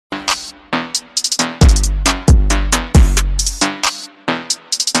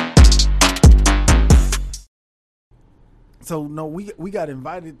So no, we got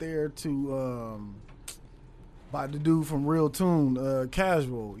invited there to by the dude from Real Tune,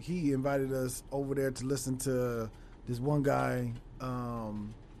 Casual. He invited us over there to listen to this one guy.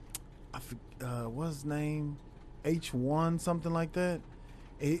 What's his name? H1 something like that.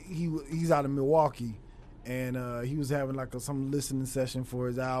 He's out of Milwaukee, and he was having like some listening session for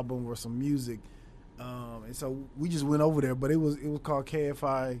his album or some music. And so we just went over there, but it was called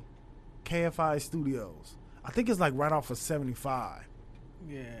KFI Studios. I think it's like right off of 75.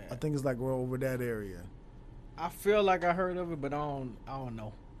 Yeah. I think it's like we're over that area. I feel like I heard of it, but I don't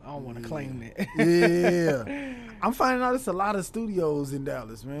know. I don't want to claim it. Yeah. I'm finding out it's a lot of studios in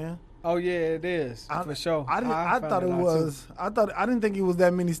Dallas, man. Oh yeah, it is for sure. I thought it was. I didn't think it was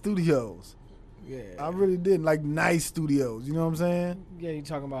that many studios. Yeah. I really didn't, like nice studios. You know what I'm saying? Yeah, you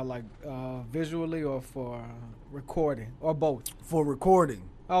talking about like visually or for recording or both? For recording.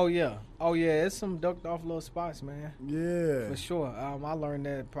 Oh yeah, it's some ducked off little spots, man. Yeah, for sure. I learned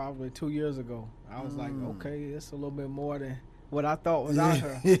that probably 2 years ago. I was like, okay, it's a little bit more than what I thought was out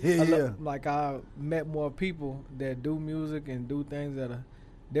here. Yeah. Like I met more people that do music and do things at a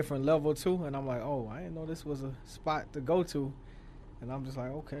different level too, and I'm like, oh, I didn't know this was a spot to go to, and I'm just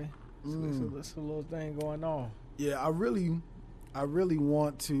like, okay, it's a little thing going on. Yeah, I really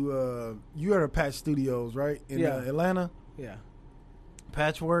want to. You heard of Patch Studios, right? In Atlanta. Yeah.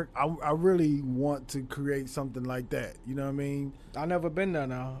 Patchwork. I really want to create something like that. You know what I mean? I've never been there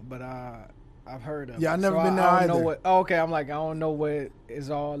now, but I've heard of it. Yeah, I've never been there I either. don't know okay, I'm like, I don't know what is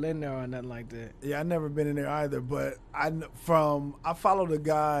all in there or nothing like that. Yeah, I've never been in there either, but I follow the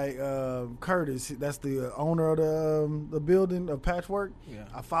guy Curtis. That's the owner of the building of Patchwork. Yeah.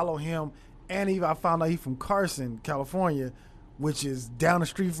 I follow him, and I found out he's from Carson, California, which is down the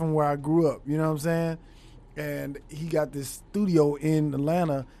street from where I grew up. You know what I'm saying? And he got this studio in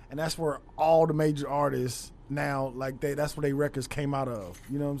Atlanta, and that's where all the major artists now, like that's where their records came out of.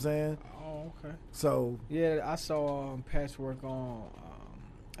 You know what I'm saying? Oh, okay. So yeah, I saw Patchwork on.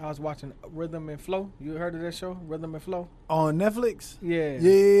 I was watching Rhythm and Flow. You heard of that show, Rhythm and Flow? On Netflix? Yeah.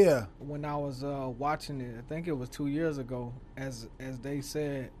 Yeah. When I was watching it, I think it was 2 years ago. As they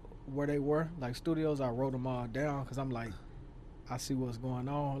said where they were, like studios, I wrote them all down because I'm like, I see what's going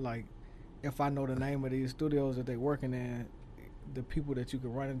on. Like, if I know the name of these studios that they working in, the people that you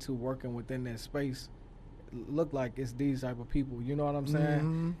can run into working within that space look like it's these type of people. You know what I'm saying?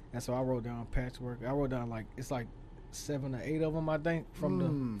 Mm-hmm. And so I wrote down Patchwork. I wrote down like it's like 7 or 8 of them, I think,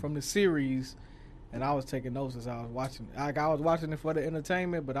 from the series. And I was taking notes as I was watching it. Like I was watching it for the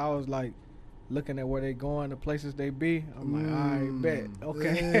entertainment, but I was like looking at where they going, the places they be. I'm like, I bet.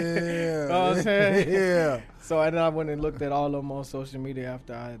 Okay. Yeah. You know what I'm saying? Yeah. So and then I went and looked at all of them on social media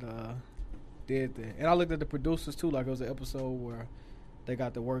after I did that. And I looked at the producers too. Like it was an episode where they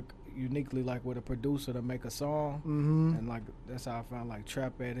got to work uniquely like with a producer to make a song. Mm-hmm. And like that's how I found like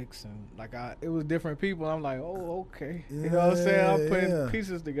Trap Addicts and like it was different people. I'm like, oh, okay. Yeah, you know what I'm saying? I'm putting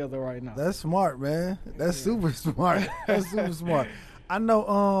pieces together right now. That's smart, man. That's super smart. That's super smart. I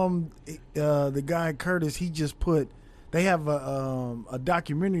know the guy Curtis, they have a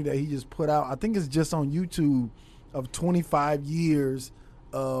documentary that he just put out. I think it's just on YouTube of 25 years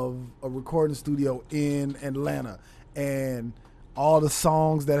of a recording studio in Atlanta and all the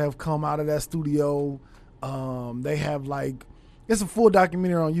songs that have come out of that studio. They have like, it's a full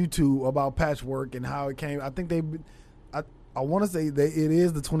documentary on YouTube about Patchwork and how it came. I think I want to say that it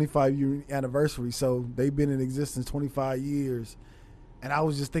is the 25-year anniversary, so they've been in existence 25 years. And I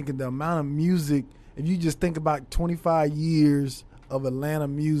was just thinking the amount of music, if you just think about 25 years of Atlanta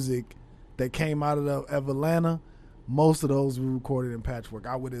music that came out of Atlanta, most of those were recorded in Patchwork,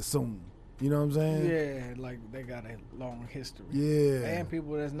 I would assume. You know what I'm saying? Yeah, like they got a long history. Yeah. And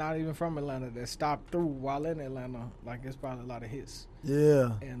people that's not even from Atlanta that stopped through while in Atlanta, like it's probably a lot of hits.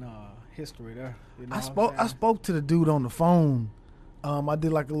 Yeah. And history there. You know I spoke to the dude on the phone. I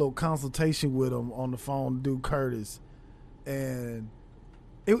did like a little consultation with him on the phone, dude Curtis. And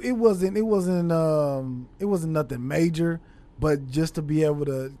it wasn't nothing major, but just to be able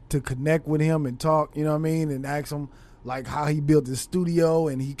to connect with him and talk, you know what I mean, and ask him like how he built his studio,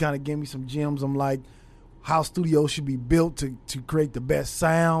 and he kind of gave me some gems on like how studios should be built to create the best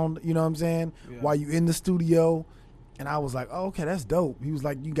sound, you know what I'm saying, while you in the studio. And I was like, oh, okay, that's dope. He was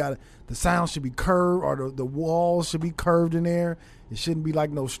like, the sound should be curved, or the walls should be curved in there. It shouldn't be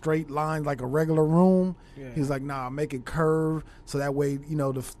like no straight lines like a regular room. Yeah. He was like, nah, make it curved so that way, you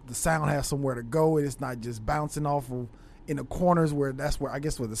know, the sound has somewhere to go and it's not just bouncing off of in the corners where I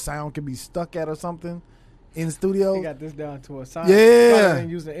guess where the sound can be stuck at or something in the studio. He got this down to a science. Yeah. He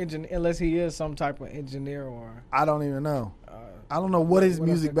use an engine unless he is some type of engineer or. I don't even know. I don't know what his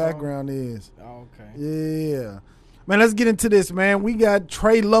music background is. Oh, okay. Yeah. Man, let's get into this, man. We got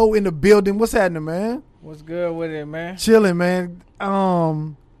Trey Lowe in the building. What's happening, man? What's good with it, man? Chilling, man.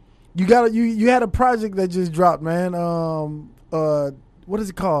 You had a project that just dropped, man. What is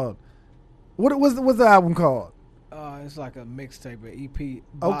it called? What's the album called? It's like a mixtape, an EP.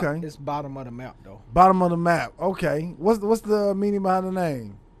 Okay. It's bottom of the map though. Bottom of the map. Okay. What's the meaning behind the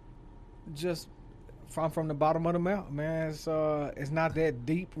name? Just from the bottom of the map, man. It's not that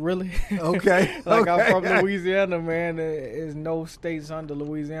deep, really. Okay. Like okay. I'm from Louisiana, man. There's no states under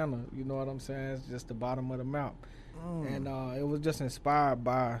Louisiana. You know what I'm saying? It's just the bottom of the map, and it was just inspired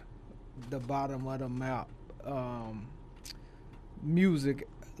by the bottom of the map music.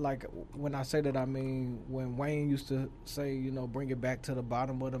 Like when I say that, I mean when Wayne used to say, bring it back to the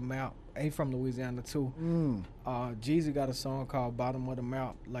bottom of the map. He from Louisiana too. Jeezy got a song called Bottom of the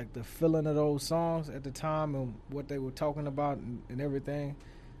Map. Like the feeling of those songs at the time and what they were talking about and everything.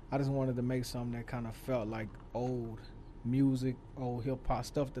 I just wanted to make something that kind of felt like old music, old hip hop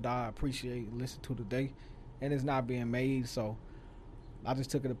stuff that I appreciate and listen to today, and it's not being made. So I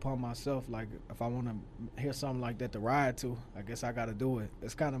just took it upon myself, like, if I want to hear something like that to ride to, I guess I got to do it.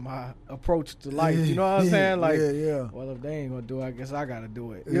 It's kind of my approach to life, you know what I'm saying? Like, well, if they ain't going to do it, I guess I got to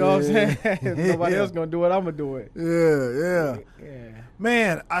do it. You know what I'm saying? If nobody else going to do it, I'm going to do it. Yeah.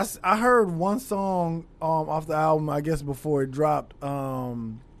 Man, I heard one song off the album, I guess, before it dropped, the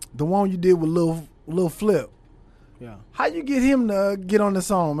one you did with Lil Flip. Yeah. How you get him to get on the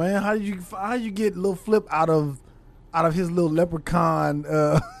song, man? How you get Lil Flip out of his little leprechaun?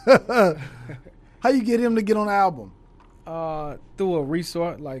 How you get him to get on the album? Through a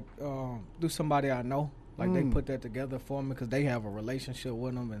resort, like through somebody I know. Like they put that together for me because they have a relationship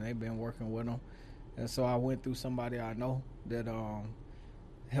with him and they've been working with him. And so I went through somebody I know that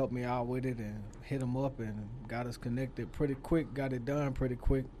helped me out with it and hit him up and got us connected pretty quick, got it done pretty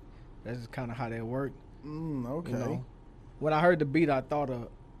quick. That's just kind of how that worked. Okay. When I heard the beat, I thought I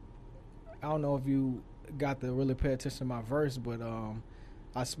don't know if you got to really pay attention to my verse, but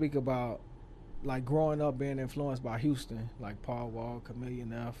I speak about like growing up being influenced by Houston, like Paul Wall,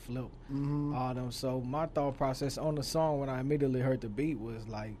 Chamillionaire, Flip, all them. So my thought process on the song when I immediately heard the beat was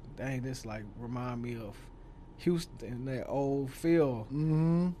like, dang, this like remind me of Houston, that old feel,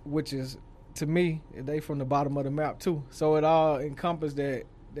 which is, to me, they from the bottom of the map too. So it all encompassed that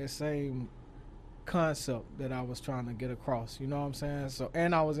same concept that I was trying to get across, you know what I'm saying? So,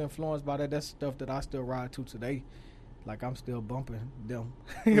 and I was influenced by that. That's stuff that I still ride to today. Like I'm still bumping them,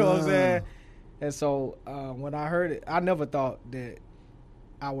 you know what I'm saying? And so when I heard it, I never thought that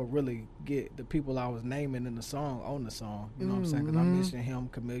I would really get the people I was naming in the song on the song, you know what I'm saying? Because I mentioned him,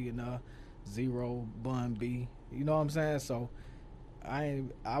 Chamillionaire, Zero, Bun B, you know what I'm saying? So I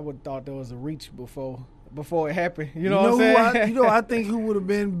would thought there was a reach before it happened, you know what I'm saying? I think who would have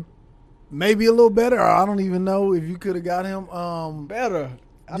been maybe a little better. I don't even know if you could have got him better.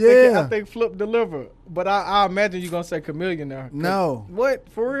 I think Flip delivered. But I imagine you're going to say Chamillionaire. No. What?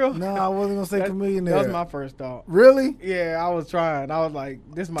 For real? No, I wasn't going to say Chamillionaire. That was my first thought. Really? Yeah, I was trying. I was like,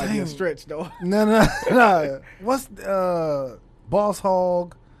 this might be a stretch, though. No. What's Boss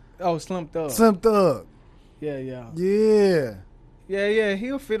Hog? Oh, Slim Thug. Slim Thug. Yeah. Yeah,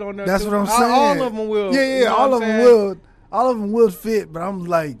 he'll fit on there. That's too. what I'm saying. All of them will. Yeah, you know all of them will. All of them would fit, but I'm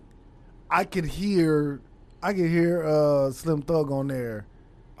like, I could hear Slim Thug on there.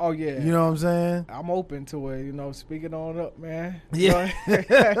 Oh yeah, you know what I'm saying? I'm open to it. Speak it on up, man. Yeah.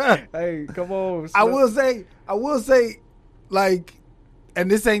 Hey, come on. I will say, like, and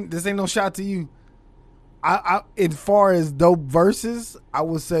this ain't no shot to you. I as far as dope verses, I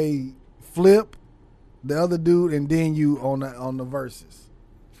would say Flip, the other dude, and then you on the verses.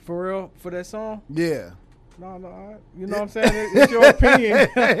 For real, for that song? Yeah. No, you know what I'm saying? It's your opinion.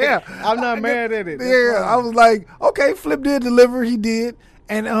 Yeah. I'm not mad at it. That's I was like, okay, Flip did deliver. He did.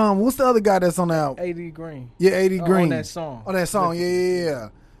 And what's the other guy that's on the album? A.D. Green. Yeah, A.D. Green. On that song. Yeah.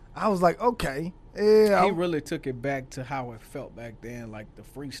 I was like, okay. Yeah. He really took it back to how it felt back then, like the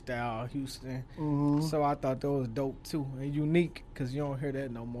freestyle Houston. So I thought that was dope too and unique because you don't hear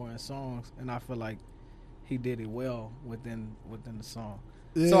that no more in songs. And I feel like he did it well within the song.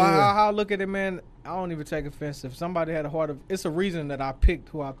 Yeah. So how I look at it, man, I don't even take offense. If somebody had a heart of, it's a reason that I picked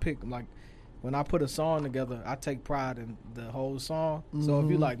who I picked. Like when I put a song together, I take pride in the whole song. So if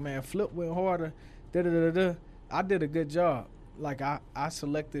you like, man, Flip went harder, I did a good job. Like I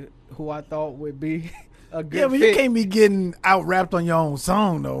selected who I thought would be a good fit. You can't be getting out rapped on your own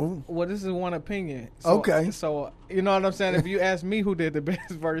song though. Well, this is one opinion. So, okay. So you know what I'm saying? If you ask me who did the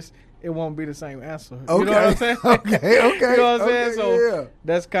best verse, it won't be the same answer. Okay. You know what I'm saying? Okay. You know what I'm saying? So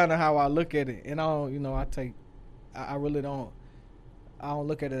that's kind of how I look at it. And I don't, I really don't. I don't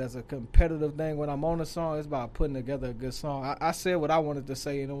look at it as a competitive thing when I'm on a song. It's about putting together a good song. I said what I wanted to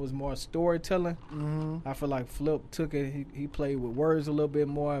say, and it was more storytelling. Mm-hmm. I feel like Flip took it. He played with words a little bit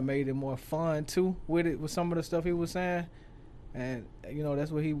more and made it more fun too with it, with some of the stuff he was saying. And you know, that's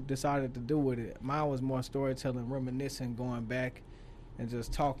what he decided to do with it. Mine was more storytelling, reminiscing, going back, and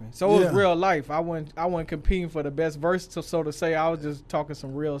just talking. So it was real life. I wasn't competing for the best verse, so to say. I was just talking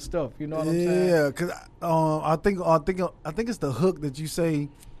some real stuff. You know what I'm saying? Yeah, because I think it's the hook that you say.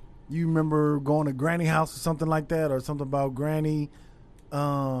 You remember going to Granny house or something like that, or something about Granny.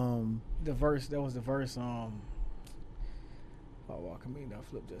 The verse, that was the verse. Oh, walk me now,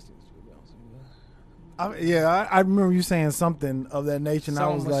 Flip Justice. I remember you saying something of that nature. And I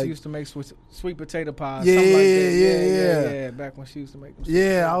was like, she used to make sweet potato pies. Yeah, something like that. yeah. Back when she used to make them.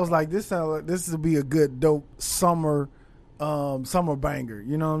 Yeah, I was like, this would be a good dope summer banger.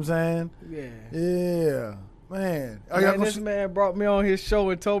 You know what I'm saying? Yeah, man. This man brought me on his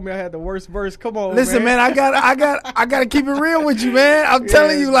show and told me I had the worst verse. Come on, listen, man. I got to keep it real with you, man. I'm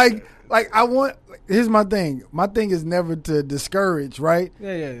telling you, like I want. Here's my thing. My thing is never to discourage, right?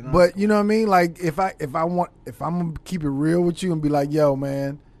 Yeah. No. But you know what I mean? Like if I'm gonna keep it real with you and be like, yo,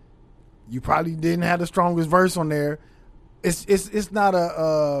 man, you probably didn't have the strongest verse on there. It's not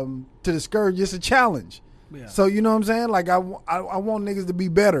a to discourage. It's a challenge. Yeah. So you know what I'm saying? Like I want niggas to be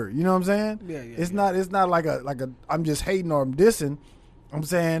better. You know what I'm saying? Yeah. It's not like a I'm just hating or I'm dissing. I'm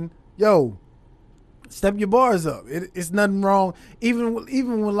saying, yo, step your bars up. It's nothing wrong. Even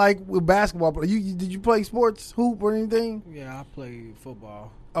when like with basketball, did you play sports, hoop or anything? Yeah, I played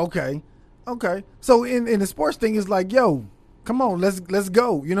football. Okay. So in the sports thing, it's like, yo, come on, let's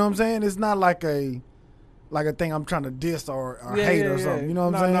go. You know what I'm saying? It's not like a thing I'm trying to diss or hate or something. You know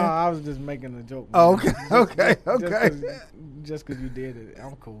what I'm saying? No, I was just making a joke. Oh, okay. Just because you did it,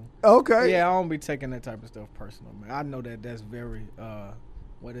 I'm cool. Okay. Yeah, I don't be taking that type of stuff personal, man. I know that's very,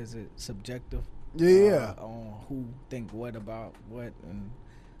 subjective. Yeah. On who think what about what and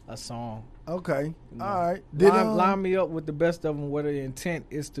a song. Okay. You know. All right. Line me up with the best of them where the intent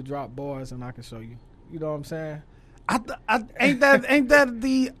is to drop bars and I can show you. You know what I'm saying? Ain't that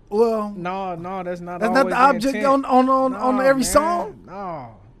the well? No, that's not. That's not the object on every song.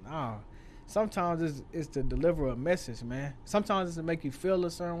 No. Sometimes it's to deliver a message, man. Sometimes it's to make you feel a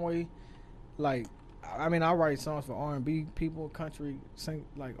certain way. Like, I mean, I write songs for R&B people, country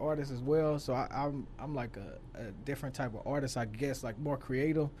like artists as well. So I'm like a different type of artist, I guess, like more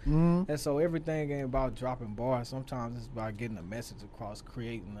creative. Mm-hmm. And so everything ain't about dropping bars. Sometimes it's about getting a message across,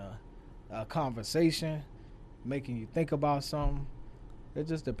 creating a conversation, making you think about something. It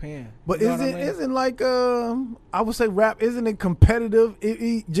just depends. But isn't like I would say rap, isn't it competitive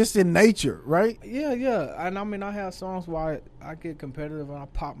just in nature, right? Yeah. And I mean, I have songs where I get competitive and I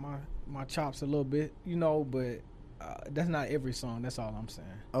pop my chops a little bit, you know, but that's not every song. That's all I'm saying.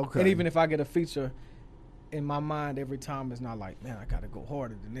 Okay. And even if I get a feature in my mind every time, it's not like, man, I got to go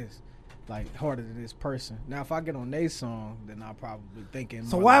harder than this. Like harder than this person. Now, if I get on their song, then I'll probably thinking.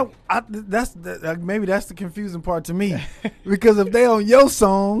 So why? Maybe that's the confusing part to me, because if they on your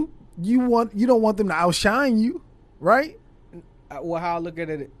song, you don't want them to outshine you, right? Well, how I look at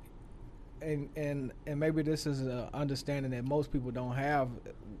it, and maybe this is an understanding that most people don't have.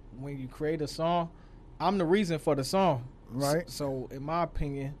 When you create a song, I'm the reason for the song, right? So in my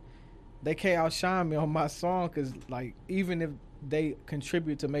opinion, they can't outshine me on my song because, like, even if they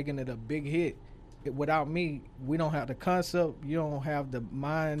contribute to making it a big hit, without me, we don't have the concept. You don't have the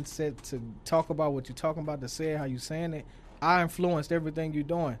mindset to talk about what you're talking about, to say it how you saying it. I influenced everything you're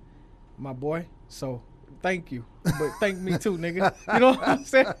doing, my boy. So thank you, but thank me too, nigga. You know what I'm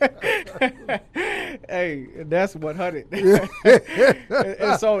saying? Hey, that's 100. and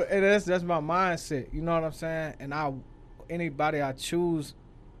that's my mindset. You know what I'm saying? And anybody I choose,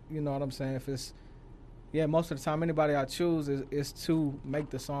 you know what I'm saying? If it's most of the time, anybody I choose is to make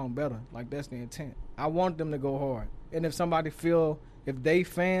the song better. Like, that's the intent. I want them to go hard. And if they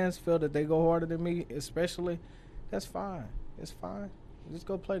fans feel that they go harder than me, especially, that's fine. It's fine. Just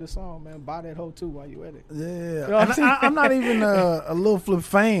go play the song, man. Buy that hoe too while you at it. Yeah. You know I'm not even a Lil Flip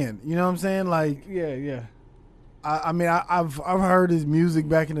fan. You know what I'm saying? Like, yeah. I mean, I've heard his music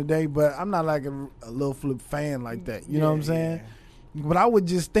back in the day, but I'm not like a Lil Flip fan like that. You know what I'm saying? Yeah. But I would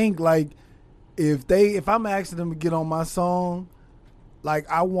just think, like, if I'm asking them to get on my song, like,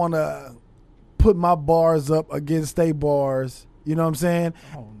 I want to put my bars up against their bars. You know what I'm saying?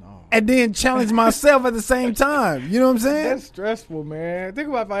 Oh no! And then challenge myself at the same time. You know what I'm saying? That's stressful, man. Think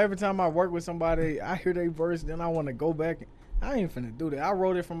about if every time I work with somebody, I hear their verse, then I want to go back. I ain't finna do that. I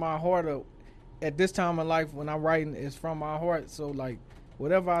wrote it from my heart. At this time in life, when I'm writing, it's from my heart. So, like,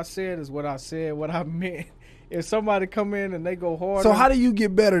 whatever I said is what I said, what I meant. If somebody come in and they go hard, So how do you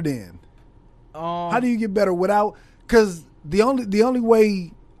get better then? How do you get better without? Because the only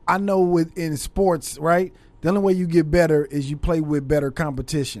way I know in sports, right? The only way you get better is you play with better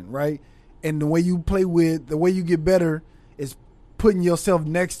competition, right? And the way you get better is putting yourself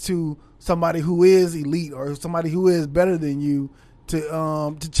next to somebody who is elite or somebody who is better than you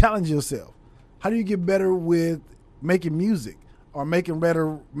to challenge yourself. How do you get better with making music or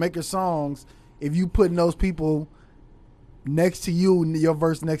making songs if you putting those people next to you, your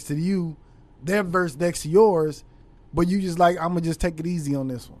verse next to you, their verse next to yours, but you just like, I'm gonna just take it easy on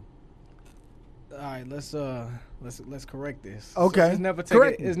this one. All right, let's correct this. Okay, So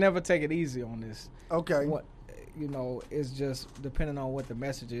it's never take it easy on this. Okay, what it's just depending on what the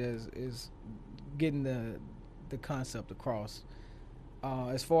message is getting the concept across.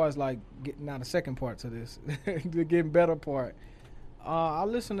 As far as like getting now the second part to this, the getting better part. I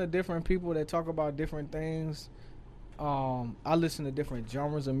listen to different people that talk about different things. I listen to different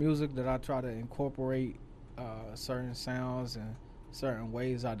genres of music that I try to incorporate certain sounds and certain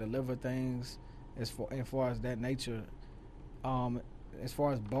ways I deliver things as far as that nature. As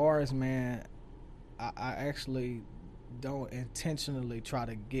far as bars, man, I actually don't intentionally try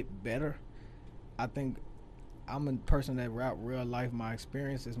to get better. I think I'm a person that rap real life my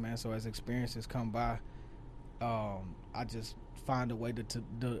experiences, man. So as experiences come by, I just find a way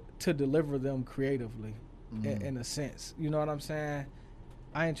to deliver them creatively, in a sense. You know what I'm saying?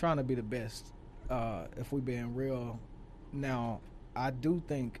 I ain't trying to be the best. If we being real, now I do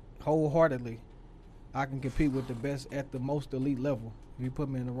think wholeheartedly I can compete with the best at the most elite level. If you put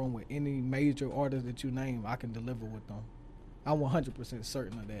me in a room with any major artist that you name, I can deliver with them. I'm 100%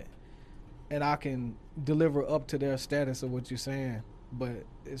 certain of that. And I can deliver up to their status of what you're saying. But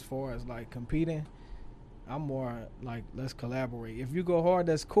as far as like competing, I'm more like, let's collaborate. If you go hard,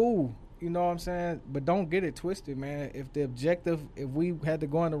 that's cool. You know what I'm saying? But don't get it twisted, man. If the objective, if we had to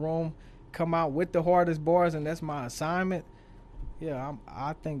go in the room, come out with the hardest bars, and that's my assignment, yeah,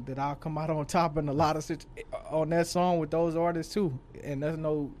 I think that I'll come out on top in a lot of on that song with those artists too. And there's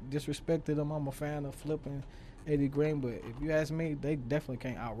no disrespect to them. I'm a fan of Flip and Eddie Green, but if you ask me, they definitely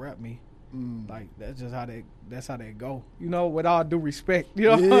can't out-rap me. Like that's just how they go. You know, with all due respect. You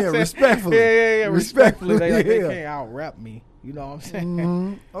know what I'm saying? Respectfully. Yeah, respectfully. They can't out-rap me. You know what I'm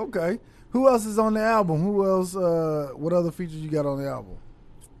saying? Okay. Who else is on the album? Who else? What other features you got on the album?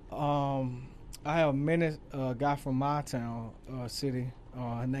 I have Menace, a guy from my town, city.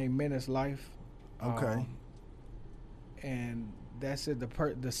 Her name Menace Life. Okay. And that's it.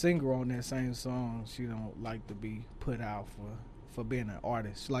 The singer on that same song, she don't like to be put out for being an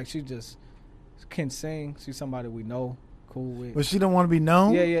artist. Like, she just can sing. She's somebody we know, cool with. But she don't want to be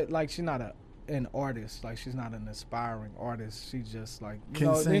known? Yeah. Like, she's not an artist. Like, she's not an aspiring artist. She just like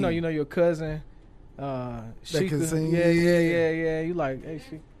you know your cousin. She can sing. Yeah. You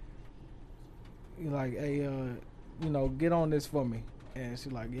like, get on this for me. And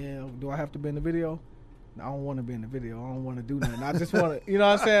she's like, yeah, do I have to be in the video? No, I don't want to be in the video. I don't want to do nothing. I just want to, you know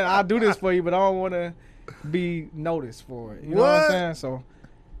what I'm saying? I'll do this for you, but I don't want to be noticed for it. You know what I'm saying? So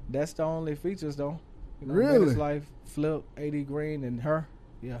that's the only features, though. You know, really? Menace Life, Flip, A.D. Green, and her.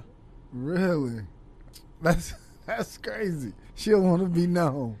 Yeah. Really? That's crazy. She don't want to be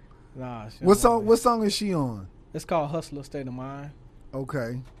known. Nah. What song is she on? It's called Hustler State of Mind.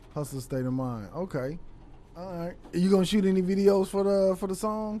 Okay. Hustler State of Mind. Okay. All right. Are you gonna shoot any videos for the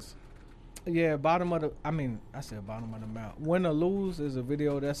songs? Yeah, bottom of the map. Win or Lose is a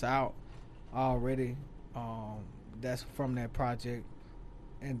video that's out already. That's from that project.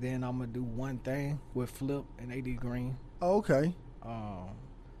 And then I'm gonna do One Thing with Flip and A.D. Green. Oh, okay.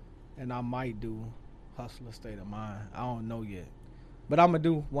 And I might do Hustler State of Mind. I don't know yet. But I'm gonna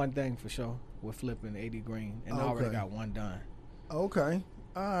do One Thing for sure with Flip and A.D. Green. And I already got one done. Okay.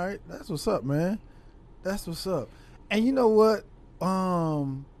 All right. That's what's up, man. That's what's up. And you know what?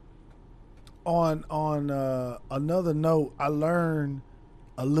 On another note, I learned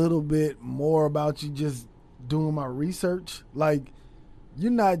a little bit more about you just doing my research. Like,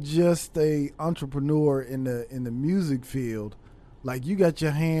 you're not just a entrepreneur in the music field. Like, you got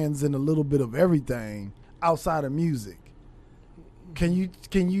your hands in a little bit of everything outside of music. Can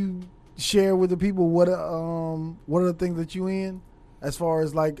you share with the people what are the things that you in as far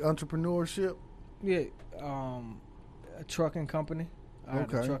as like entrepreneurship? Yeah, a trucking company. I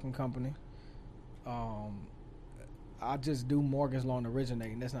had a trucking company. I just do mortgage loan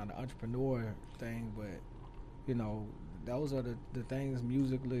originating. That's not an entrepreneur thing, but you know, those are the things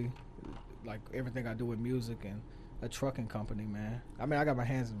musically, like everything I do with music and a trucking company, man. I mean, I got my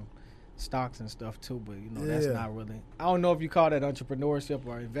hands in stocks and stuff too, but that's Yeah. not really. I don't know if you call that entrepreneurship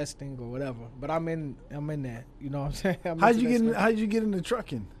or investing or whatever, but I'm in that. You know what I'm saying? I'm How'd into you that get? stuff. How'd you get into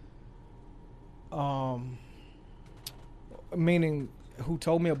trucking? Meaning, who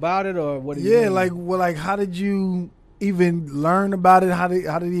told me about it, or what? Do you Yeah, mean? like how did you even learn about it? How did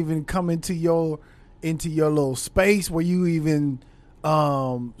it even come into your little space where you even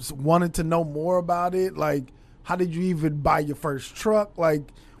wanted to know more about it? Like, how did you even buy your first truck? Like,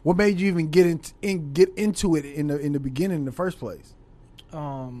 what made you even get into it in the beginning in the first place?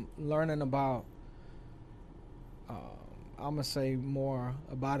 Learning about. I'm gonna say more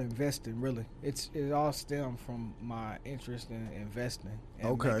about investing. Really, it all stemmed from my interest in investing and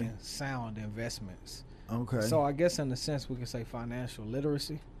Okay. making sound investments. Okay. So I guess in a sense we could say financial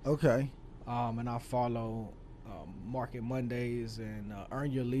literacy. Okay. And I follow Market Mondays and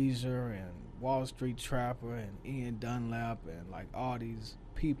Earn Your Leisure and Wall Street Trapper and Ian Dunlap and like all these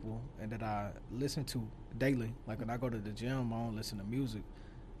people and that I listen to daily. Like when I go to the gym, I don't listen to music.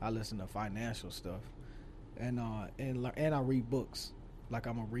 I listen to financial stuff. And I read books. Like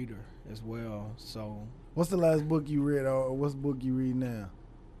I'm a reader as well. So What's the last book you read, or what's the book you read now?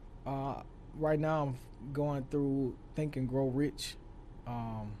 right now I'm going through Think and Grow Rich,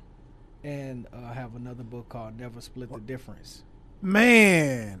 and I have another book called Never Split the Difference.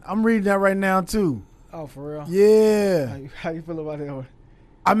 Man, I'm reading that right now too. Oh, for real? Yeah. How you feel about that one?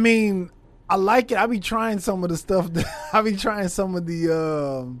 I mean, I like it. I be trying some of the stuff. I be trying some of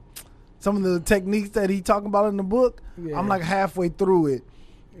the techniques that he talking about in the book. Yeah. I'm like halfway through it.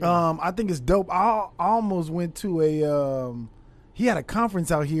 Yeah. I think it's dope. I almost went to he had a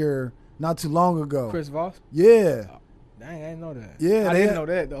conference out here not too long ago. Chris Voss? Yeah. Dang, I didn't know that. Yeah, I they didn't had- know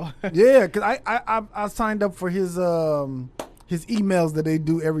that though. Yeah, cause I signed up for his emails that they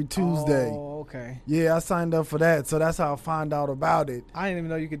do every Tuesday. Oh, okay. Yeah, I signed up for that, so that's how I find out about it. I didn't even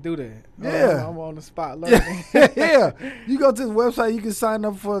know you could do that. Yeah. I'm on the spot learning. Yeah, you go to the website, you can sign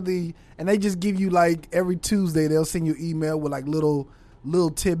up for and they just give you like every Tuesday they'll send you an email with like little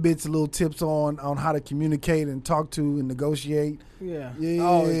tidbits, little tips on how to communicate and talk to and negotiate. Yeah. Yeah.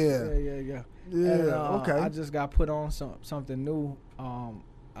 Oh, yeah. Yeah, And, okay. I just got put on something new. I'm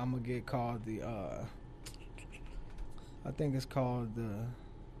gonna get called I think it's called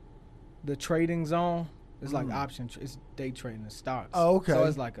the trading zone. It's like option. It's day trading in stocks. Oh, okay. So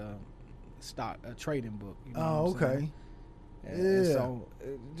it's like a trading book. You know Oh, what I'm okay. saying? And Yeah. so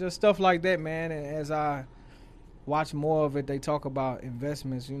just stuff like that, man. And as I watch more of it, they talk about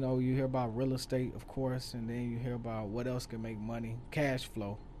investments. You hear about real estate, of course, and then you hear about what else can make money, cash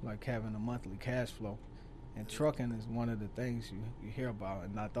flow, like having a monthly cash flow. And trucking is one of the things you hear about.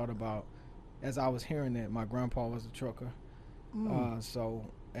 And I thought about, as I was hearing that, my grandpa was a trucker.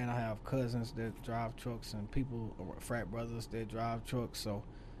 And I have cousins that drive trucks and people, frat brothers that drive trucks. So,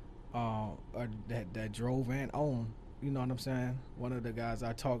 or that drove and owned. You know what I'm saying? One of the guys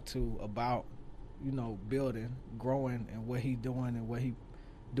I talked to about, building, growing, and what he doing and what he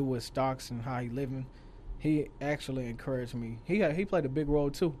do with stocks and how he living. He actually encouraged me. He played a big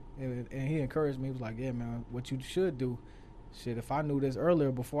role too, and he encouraged me. He was like, "Yeah, man, what you should do, shit. If I knew this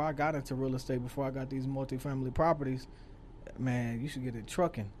earlier, before I got into real estate, before I got these multifamily properties, man, you should get in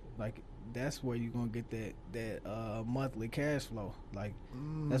trucking. Like that's where you're gonna get that monthly cash flow. Like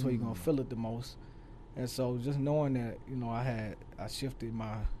that's where you're gonna feel it the most." And so just knowing that, I shifted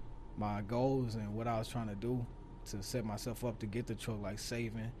my goals and what I was trying to do to set myself up to get the truck, like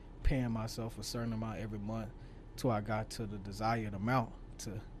saving, paying myself a certain amount every month till I got to the desired amount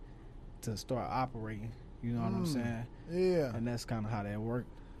to start operating. You know what I'm saying? Yeah. And that's kind of how that worked.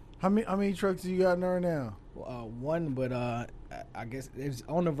 How many trucks do you got in there now? One, but I guess it's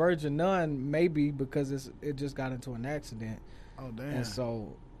on the verge of none, maybe because it just got into an accident. Oh damn. And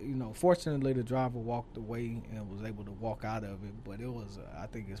so, fortunately the driver walked away and was able to walk out of it, but it was, I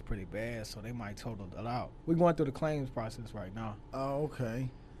think it's pretty bad, so they might total it out. We're going through the claims process right now. Oh, okay.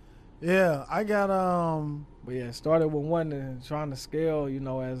 Yeah, I got But yeah, started with one and trying to scale,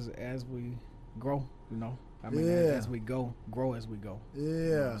 as we grow, as we grow as we go. Yeah. You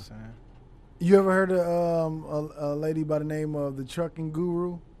know what I'm saying? You ever heard of a lady by the name of the Trucking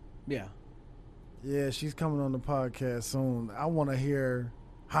Guru? Yeah. Yeah, she's coming on the podcast soon. I want to hear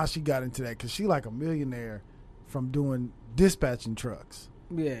how she got into that because she like a millionaire from doing dispatching trucks.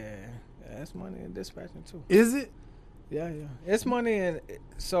 Yeah. That's money in dispatching too. Is it? Yeah. It's money, and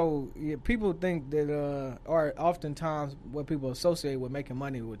so people think that, or oftentimes what people associate with making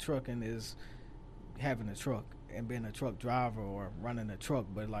money with trucking is having a truck and being a truck driver or running a truck.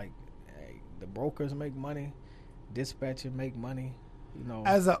 But like, the brokers make money, dispatching make money.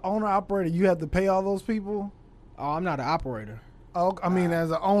 As an owner operator, you have to pay all those people. Oh, I'm not an operator. Oh, I mean,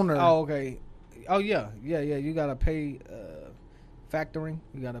 as an owner. Oh, okay. Oh, yeah. You got to pay factoring.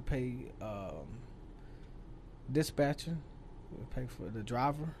 You got to pay dispatcher. You pay for the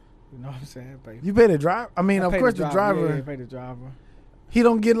driver. You know what I'm saying? You pay the driver? I mean, of course, the driver. Yeah, you pay the driver. He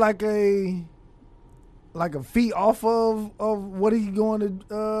don't get like a fee off of what he going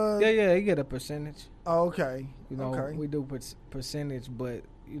to. Yeah, he get a percentage. Oh, okay. You know, okay. we do percentage, but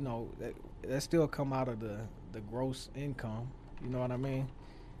you know that still come out of the gross income. You know what I mean?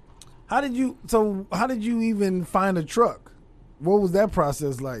 How did you even find a truck? What was that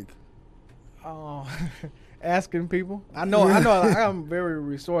process like? Asking people. I know. I'm very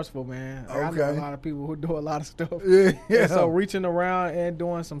resourceful, man. Okay. I know a lot of people who do a lot of stuff. Yeah. And so reaching around and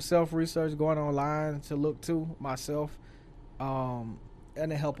doing some self research, going online to look to myself, and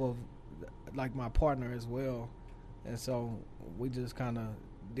the help of like my partner as well. And so we just kind of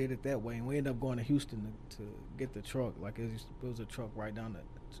did it that way, and we ended up going to Houston to get the truck. Like it was a truck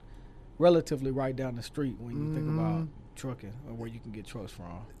relatively right down the street when you think about trucking or where you can get trucks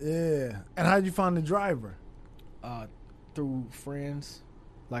from. Yeah. And how did you find the driver? Through friends,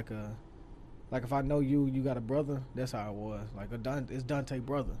 like if I know you got a brother, that's how it was. Like it's Dante's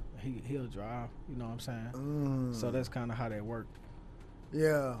brother. He'll drive. You know what I'm saying? So that's kind of how that worked.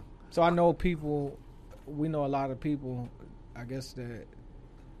 Yeah. So I know people. We know a lot of people, I guess, that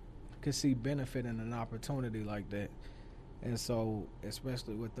could see benefit in an opportunity like that, and so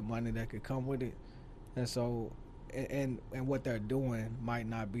especially with the money that could come with it, and so. And what they're doing might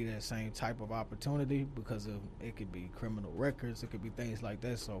not be that same type of opportunity because of it could be criminal records, it could be things like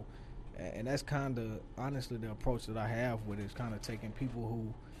that. So, and that's kind of honestly the approach that I have with it is kind of taking people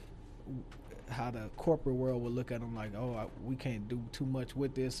who, how the corporate world would look at them like, we can't do too much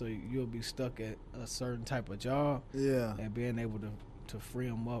with this, so you'll be stuck at a certain type of job. Yeah. And being able to free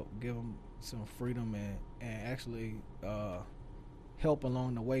them up, give them some freedom and actually help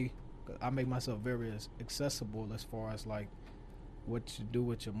along the way. I make myself very accessible as far as like what you do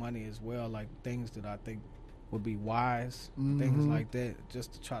with your money as well, like things that I think would be wise, things like that,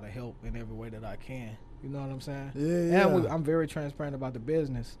 just to try to help in every way that I can. You know what I'm saying? Yeah. And I'm very transparent about the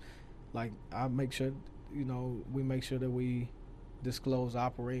business. Like I make sure, we make sure that we disclose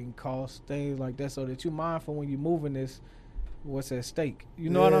operating costs, things like that, so that you're mindful when you're moving this, what's at stake. You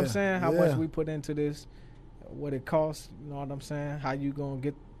know what I'm saying? How much we put into this, what it costs. You know what I'm saying? How you gonna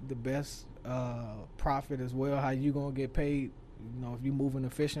get the best profit as well, how you gonna get paid, if you moving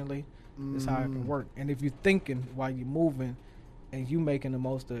efficiently. That's how it can work. And if you're thinking while you're moving and you making the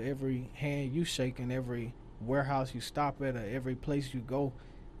most of every hand you shaking, every warehouse you stop at, or every place you go,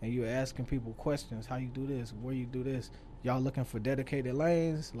 and you're asking people questions, how you do this, where you do this, y'all looking for dedicated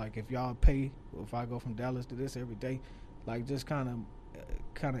lanes, like if y'all pay, if I go from Dallas to this every day, like just kind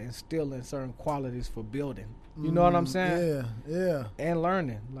of instilling certain qualities for building. You know what I'm saying? Yeah. And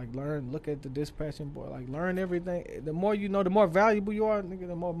learning. Like look at the dispatching board. Like learn everything. The more you know, the more valuable you are, nigga,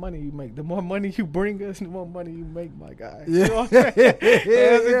 the more money you make. The more money you bring us, the more money you make, my guy. Yeah. You know what I'm saying?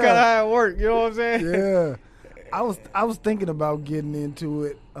 That's kind of how it works. You know what I'm saying? Yeah. I was thinking about getting into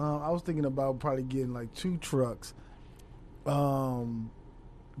it. I was thinking about probably getting like 2 trucks. But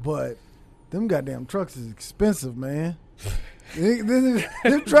them goddamn trucks is expensive, man.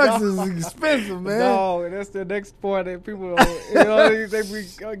 Them trucks is expensive, man. No, that's the next part that people don't,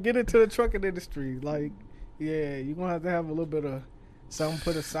 they get into the trucking industry. Like, yeah, you're going to have a little bit of something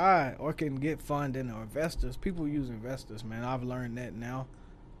put aside or can get funding or investors. People use investors, man. I've learned that now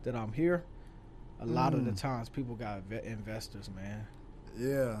that I'm here. A lot of the times people got investors, man.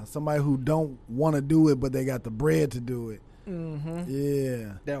 Yeah, somebody who don't want to do it, but they got the bread to do it. Mm-hmm.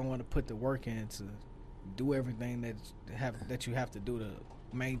 Yeah. They don't want to put the work in to do everything that you have to do to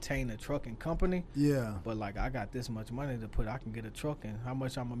maintain a trucking company. Yeah. But like, I got this much money to put, I can get a truck in. How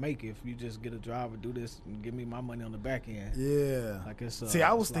much I'm gonna make if you just get a driver, do this, and give me my money on the back end? Yeah. Like it's. See,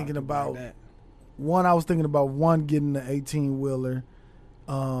 I was thinking about like one getting the 18-wheeler,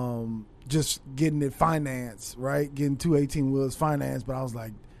 just getting it financed, right? Getting 2 18-wheelers financed, but I was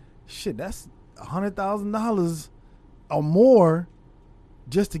like, shit, that's $100,000 or more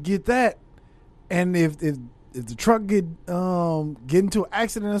just to get that. And if the truck get into an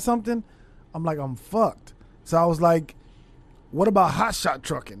accident or something, I'm like, I'm fucked. So I was like, what about hot shot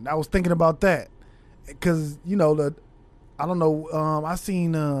trucking? I was thinking about that because I don't know. I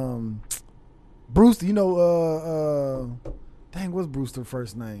seen Brewster. Dang, what's Brewster's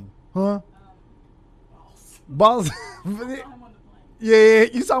first name? Huh? Boss. Yeah,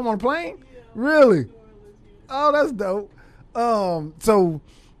 you saw him on the plane? Yeah, really? Oh, that's dope. So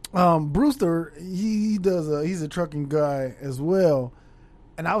Brewster, he's a trucking guy as well,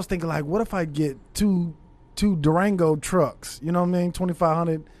 and I was thinking like, what if I get two two Durango trucks. You know what I mean?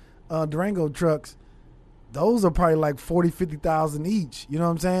 2,500 Durango trucks. Those are probably like 40, 50,000 each. You know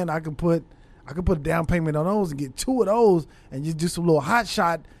what I'm saying? I could put a down payment on those and get two of those and just do some little hot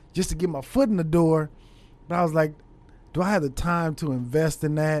shot just to get my foot in the door. But I was like, do I have the time to invest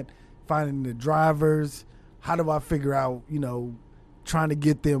in that? Finding the drivers. How do I figure out, trying to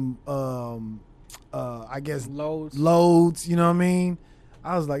get them, I guess, loads, you know what I mean?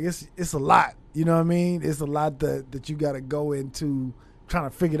 I was like, it's a lot, you know what I mean? It's a lot that you got to go into trying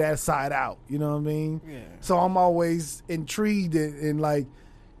to figure that side out, you know what I mean? Yeah. So I'm always intrigued and like,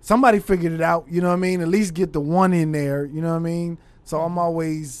 somebody figured it out, you know what I mean? At least get the one in there, you know what I mean? So I'm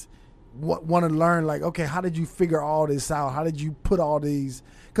always want to learn, like, okay, how did you figure all this out? How did you put all these?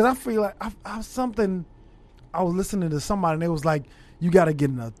 Because I feel like I was listening to somebody and they was like, you got to get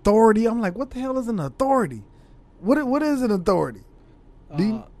an authority. I'm like, what the hell is an authority? What is an authority?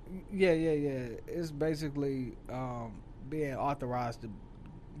 Yeah. It's basically being authorized to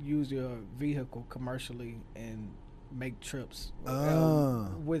use your vehicle commercially and make trips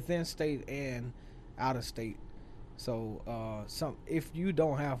within state and out of state. So if you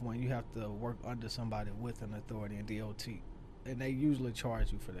don't have one, you have to work under somebody with an authority in DOT, and they usually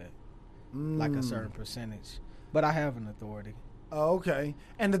charge you for that, like a certain percentage. But I have an authority. Oh, okay.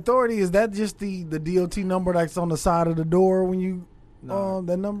 And authority, is that just the DOT number that's on the side of the door when you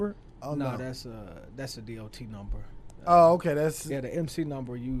that number? Oh, no, that's a DOT number. Oh, okay. That's the MC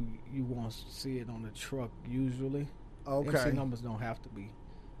number. You won't see it on the truck usually. Okay. MC numbers don't have to be.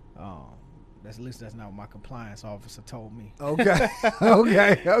 At least that's not what my compliance officer told me. Okay.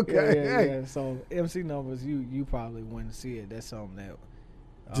 Okay. Yeah. So MC numbers, you probably wouldn't see it. That's something that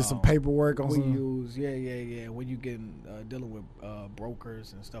just some paperwork on we some. use. Yeah. When you get dealing with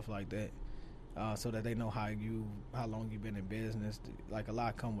brokers and stuff like that, so that they know how long you've been in business. Like a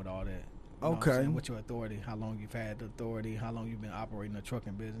lot come with all that. You know Okay. with your authority, how long you've had the authority, how long you've been operating a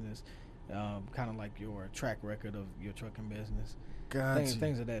trucking business, kind of like your track record of your trucking business. Gotcha.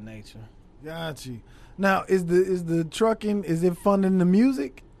 Things of that nature. Got you. Now, is the trucking, is it funding the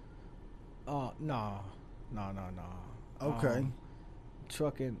music? No. Okay.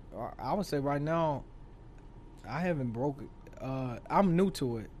 Trucking, I would say right now, I haven't broke it. I'm new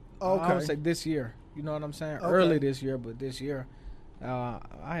to it. Okay. I would say this year. You know what I'm saying? Okay. Early this year, but this year, I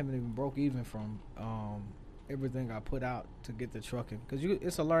haven't even broke even from everything I put out to get the trucking. Because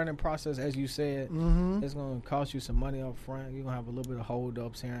it's a learning process, as you said. Mm-hmm. It's going to cost you some money up front. You're going to have a little bit of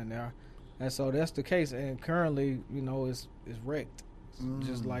hold-ups here and there. And so that's the case. And currently, it's wrecked,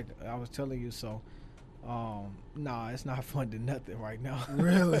 just like I was telling you. So, it's not funding nothing right now.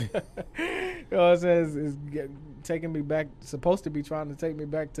 Really? You know what I'm saying? It's taking me back, supposed to be trying to take me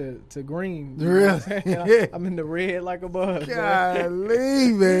back to green. Really? Yeah. I'm in the red like a bug.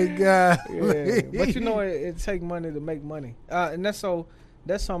 Golly, man, golly. Yeah. But it takes money to make money. And that's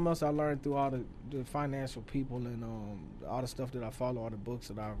something else I learned through all the financial people and all the stuff that I follow, all the books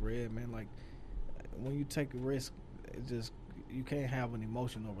that I've read, man. Like, when you take a risk, you can't have an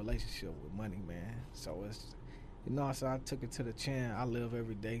emotional relationship with money, man. So it's, so I took it to the chin. I live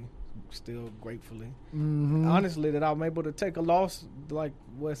every day, still gratefully. Mm-hmm. Honestly, that I'm able to take a loss like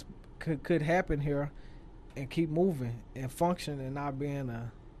what could happen here and keep moving and function and not be in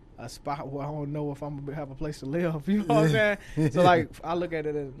a spot where I don't know if I'm gonna have a place to live. You know what I'm saying? So like, I look at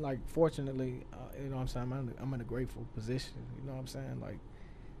it as like, fortunately, you know what I'm saying? I'm in a grateful position. You know what I'm saying? Like,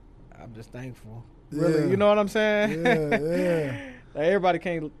 I'm just thankful. Really, you know what I'm saying? Yeah. Like,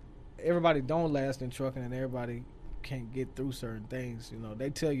 everybody don't last in trucking, and everybody can't get through certain things. They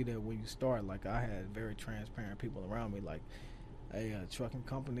tell you that when you start. Like, I had very transparent people around me. Like, a trucking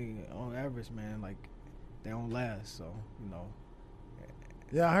company on average, man, like, they don't last. So,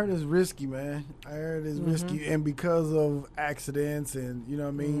 Yeah, I heard it's risky, man. I heard it's risky, and because of accidents and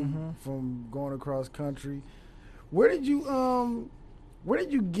from going across country. Where did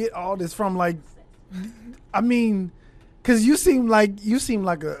you get all this from? Like, I mean, because you seem like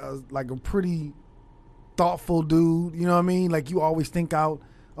a pretty thoughtful dude. You know what I mean? Like, you always think out.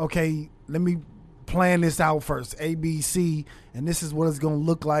 Okay, let me plan this out first. A, B, C, and this is what it's gonna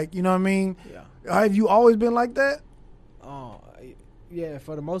look like. You know what I mean? Yeah. Have you always been like that? Yeah,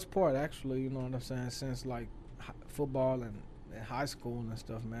 for the most part, actually, you know what I'm saying? Since like football and high school and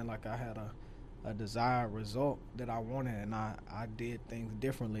stuff, man, like, I had a desired result that I wanted, and I did things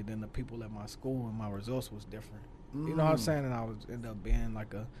differently than the people at my school, and my results was different. You know what I'm saying? And I ended up being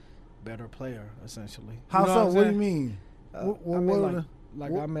like a better player, essentially. How so? What do you mean?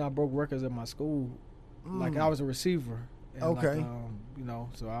 I broke records at my school. Like, I was a receiver. And okay. Like,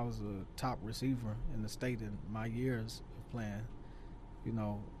 so I was a top receiver in the state in my years of playing.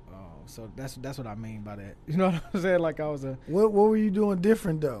 So that's what I mean by that. You know what I'm saying? Like I was a. What were you doing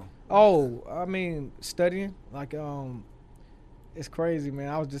different though? Oh, I mean studying. Like it's crazy, man.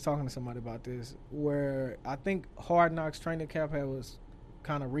 I was just talking to somebody about this, where I think Hard Knocks training camp was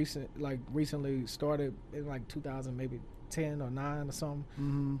kind of recently started in like 2000, maybe 10 or 9 or something.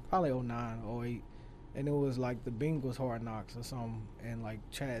 Mm-hmm. Probably 09, 08. And it was like the Bengals Hard Knocks or something, and like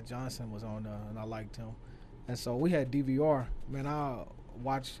Chad Johnson was on there, and I liked him. And so we had DVR. Man, I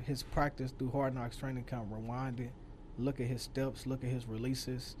watched his practice through Hard Knocks training camp, rewind it, look at his steps, look at his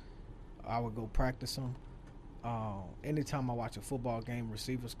releases. I would go practice them. Anytime I watch a football game,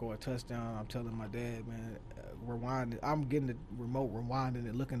 receiver score a touchdown, I'm telling my dad, man, rewind it. I'm getting the remote, rewinding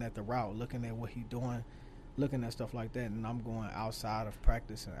it, looking at the route, looking at what he's doing, looking at stuff like that, and I'm going outside of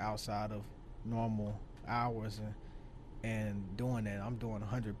practice and outside of normal hours and doing that. I'm doing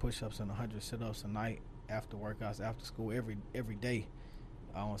 100 push-ups and 100 sit-ups a night after workouts, after school, every day.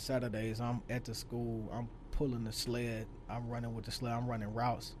 On Saturdays, I'm at the school. I'm pulling the sled. I'm running with the sled. I'm running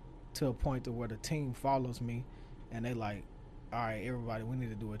routes to a point to where the team follows me, and they like, all right, everybody, we need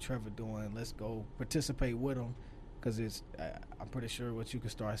to do what Trevor doing. Let's go participate with him, because it's. I'm pretty sure what you can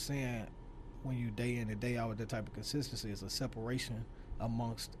start seeing when you day in and day out with that type of consistency is a separation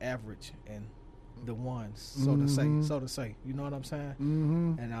amongst average and the ones, so to say. You know what I'm saying?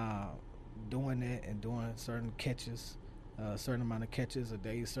 Mm-hmm. And doing that and doing certain catches, a certain amount of catches a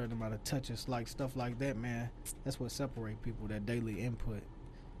day, a certain amount of touches, like stuff like that, man. That's what separates people, that daily input.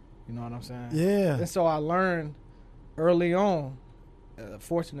 You know what I'm saying? Yeah. And so I learned early on,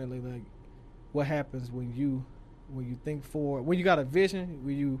 fortunately, like what happens when you think forward, when you got a vision,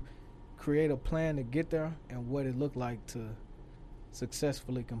 when you create a plan to get there, and what it looked like to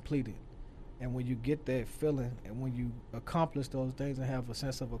successfully complete it. And when you get that feeling, and when you accomplish those things and have a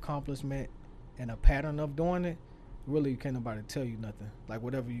sense of accomplishment and a pattern of doing it, really can't nobody tell you nothing. Like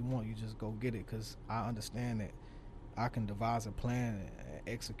whatever you want, you just go get it, because I understand that I can devise a plan and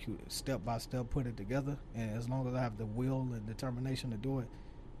execute it step by step, put it together, and as long as I have the will and determination to do it,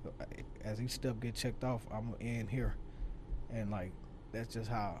 as each step get checked off, I'm in here. And like that's just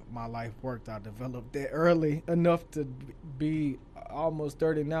how my life worked. I developed that early enough to be almost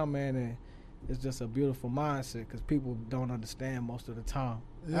 30 now, man, and it's just a beautiful mindset, because people don't understand most of the time.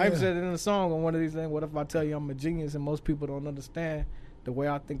 Yeah. I even said it in a song on one of these things, what if I tell you I'm a genius, and most people don't understand the way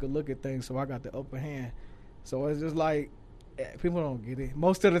I think or look at things, so I got the upper hand. So it's just like, people don't get it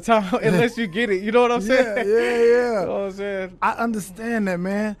most of the time unless you get it. You know what I'm saying? Yeah. You know what I'm saying? I understand that,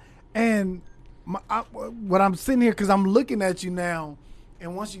 man. And what I'm sitting here, because I'm looking at you now,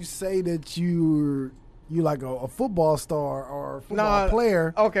 and once you say that you like a football star or a football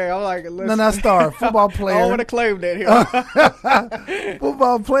player. Okay, I'm like, no, not star, football player. I don't want to claim that here.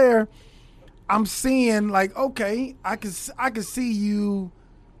 Football player. I'm seeing like, okay, I can see you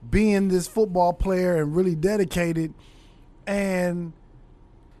being this football player and really dedicated. And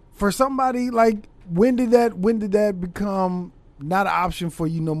for somebody like, when did that become not an option for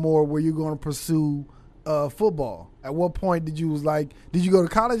you no more, where you're going to pursue football? At what point did you go to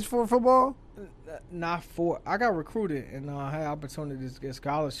college for football? I got recruited and I had opportunities to get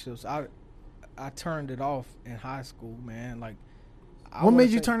scholarships. I turned it off in high school, man. Like, what made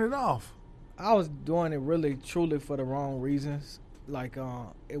you turn it off? I was doing it really truly for the wrong reasons. Like,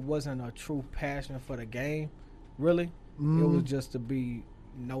 it wasn't a true passion for the game, really. It was just to be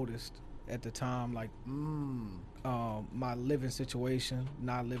noticed at the time. Like, my living situation,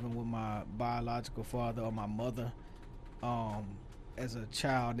 not living with my biological father or my mother as a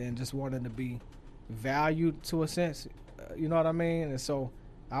child, and just wanting to be valued to a sense, you know what I mean? And so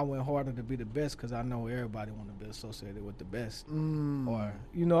I went harder to be the best, because I know everybody want to be associated with the best, or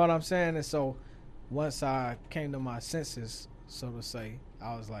you know what I'm saying? And so once I came to my senses, so to say,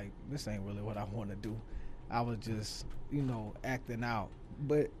 I was like, this ain't really what I want to do. I was just, acting out,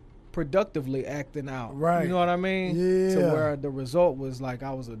 but productively acting out, right? You know what I mean? Yeah. To where the result was like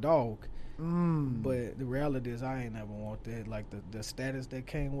I was a dog. But the reality is I ain't never want that. Like the status that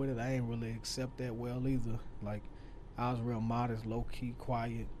came with it, I ain't really accept that well either. Like, I was real modest, low key,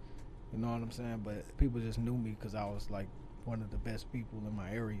 quiet. You know what I'm saying? But people just knew me because I was like one of the best people in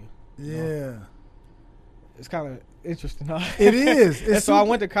my area. Yeah. It's kind of interesting. It is. And so I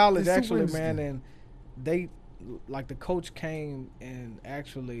went to college actually, man, and they, like, the coach came and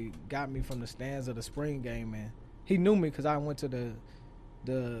actually got me from the stands of the spring game, and he knew me because I went to the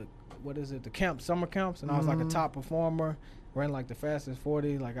camp, summer camps, and I was like a top performer, ran like the fastest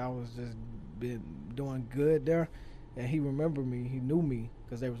 40, like I was just been doing good there. And he remembered me, he knew me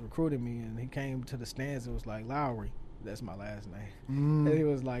because they was recruiting me, and he came to the stands and was like, Lowry, that's my last name. And he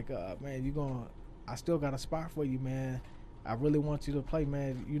was like, man, I still got a spot for you, man. I really want you to play,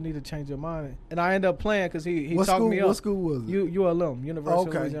 man. You need to change your mind. And I end up playing because he What talked school? me up. What school was it? ULM, University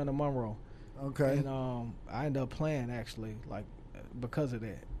Okay. of Louisiana Monroe. Okay. And I ended up playing actually, like because of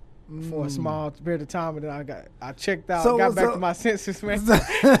that. For a Mm. small period of time, and then I checked out, So- got back so- to my senses, man.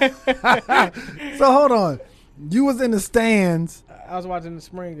 So hold on. You was in the stands. I was watching the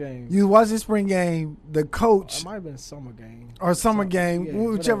spring game. You was watching the spring game. The It coach might have been summer game or summer Something. game, Yeah,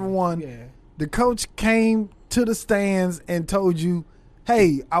 whichever whatever. one. Yeah. The coach came to the stands and told you,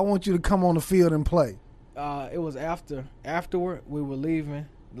 "Hey, I want you to come on the field and play." It was afterward we were leaving,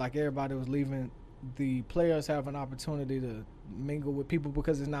 like everybody was leaving. The players have an opportunity to mingle with people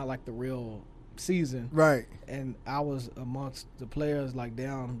because it's not like the real season. Right. And I was amongst the players, like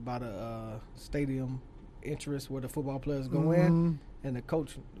down by the stadium entrance where the football players go in, Mhm. and the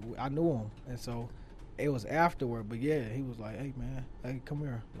coach, I knew him, and so it was afterward. But yeah, he was like, "Hey man, hey come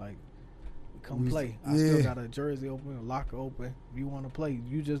here, like come play. I still yeah. got a jersey open, a locker open. If you want to play,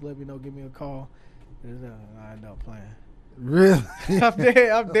 you just let me know, give me a call." And I ended up playing. Really?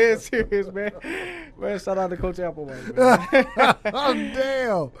 I'm dead serious, man. Man, shout out to Coach Applewhite, man. Oh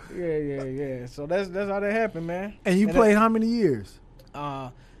damn! Yeah. So that's how that happened, man. And you played how many years?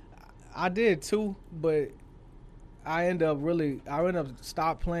 I did too, but I ended up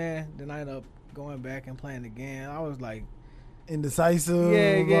stop playing. Then I ended up going back and playing again. I was like, Indecisive.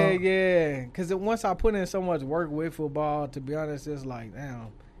 yeah. Because once I put in so much work with football, to be honest, it's like, damn,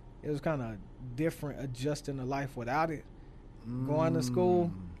 it was kind of different adjusting to life without it. Going to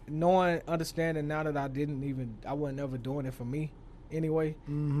school, knowing, understanding now that I wasn't ever doing it for me anyway.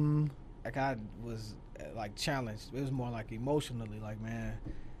 Mm-hmm. Like I was like challenged. It was more like emotionally, like, man,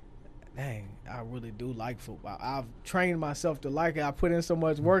 dang, I really do like football. I've trained myself to like it. I put in so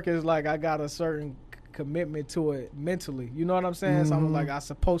much work. It's like I got a certain commitment to it mentally. You know what I'm saying? So I'm like, I'm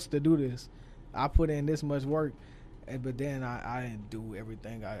supposed to do this. I put in this much work, but then I didn't do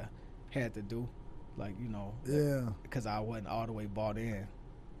everything I had to do. Like, you know, Yeah. because I wasn't all the way bought in.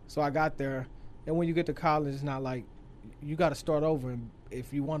 So I got there, and when you get to college, it's not like you got to start over. And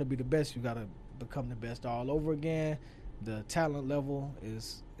if you want to be the best, you got to become the best all over again. The talent level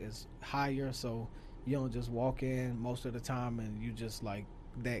is higher, so you don't just walk in most of the time and you just like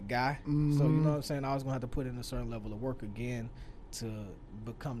that guy. So you know what I'm saying? I was gonna have to put in a certain level of work again to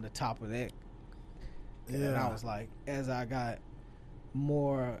become the top of that. And Yeah. I was like, as I got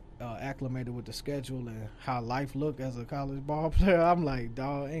more acclimated with the schedule and how life looked as a college ball player, I'm like,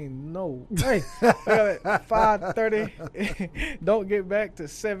 dog, ain't no way. 5:30, don't get back to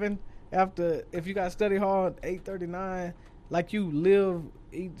 7 after. If you got to study hard, 8:39. Like, you live,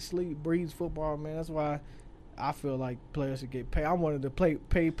 eat, sleep, breathe football, man. That's why I feel like players should get paid. I wanted to pay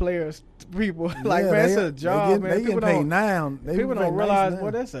players, people. Like, Yeah, man, it's they- a job, they man. getting paid now. They People getting don't paid realize, nice boy,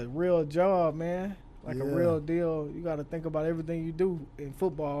 now. that's a real job, man. Like a Yeah. real deal. You got to think about everything you do in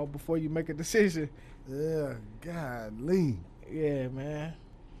football before you make a decision. Yeah, godly. Yeah, man.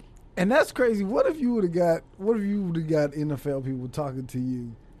 And that's crazy. What if you would have got NFL people talking to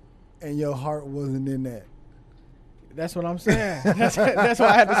you and your heart wasn't in that? That's what I'm saying. That's why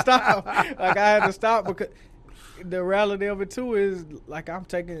I had to stop. Like, I had to stop because the reality of it too is, like, I'm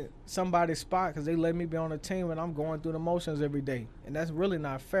taking somebody's spot because they let me be on a team and I'm going through the motions every day, and that's really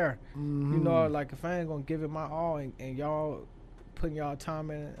not fair. You know, like, if I ain't gonna give it my all and y'all putting y'all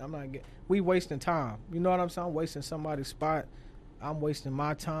time in, we wasting time. You know what I'm saying? I'm wasting somebody's spot. I'm wasting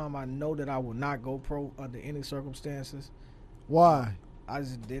my time. I know that I will not go pro under any circumstances. Why? I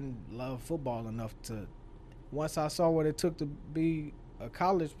just didn't love football enough to. Once I saw what it took to be a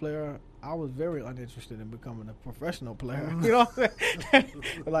college player, I was very uninterested in becoming a professional player. You know what I'm saying?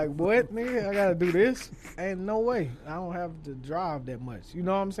 Like, what, nigga? I gotta do this? Ain't no way. I don't have the drive that much. You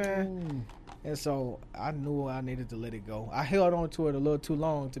know what I'm saying? And so I knew I needed to let it go. I held on to it a little too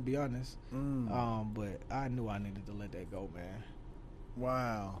long, to be honest. But I knew I needed to let that go, man.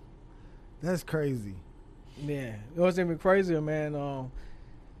 Wow. That's crazy. Yeah, it was even crazier, man.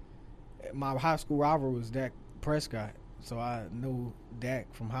 My high school rival was Dak Prescott, so I knew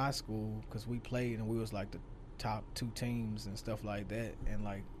Dak from high school because we played and we was like the top 2 teams and stuff like that. And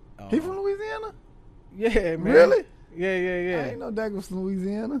like, He from Louisiana? yeah, man. Really? Yeah. I didn't know Dak was from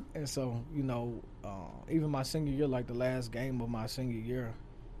Louisiana. And so, you know, even my senior year, like the last game of my senior year,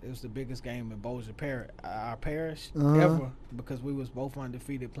 it was the biggest game in Bossier our parish ever, because we was both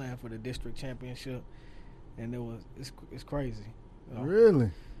undefeated playing for the district championship, and it's crazy. You know? Really?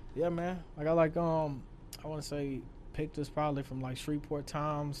 Yeah, man. Like, I want to say pictures probably from like Shreveport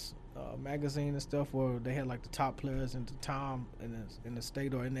Times magazine and stuff, where they had like the top players in the time in the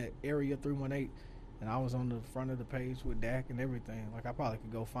state or in that area, 318. And I was on the front of the page with Dak and everything. Like, I probably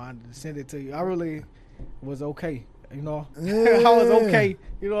could go find it and send it to you. I really was okay. you know. Yeah. I was okay.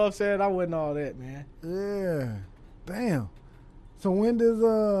 You know what I'm saying? I wasn't all that, man. Yeah. Damn. So when does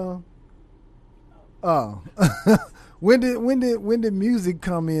when did music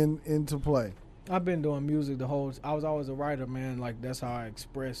come into play? I've been doing music I was always a writer, man. Like, that's how I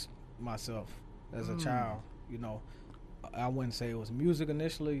expressed myself as a child, you know. I wouldn't say it was music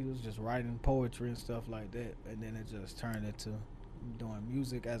initially. It was just writing poetry and stuff like that. And then it just turned into doing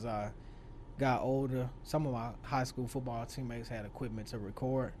music as I got older. Some of my high school football teammates had equipment to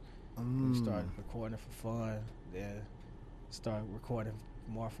record. We started recording for fun. Then started recording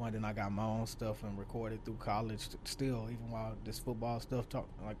for more fun. Then I got my own stuff and recorded through college still, even while this football stuff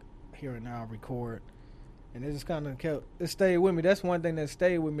like here and now record. And it just kind of it stayed with me. That's one thing that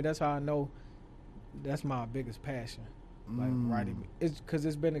stayed with me. That's how I know that's my biggest passion. Like writing, it's because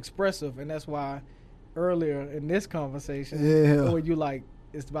it's been expressive, and that's why earlier in this conversation, when you like,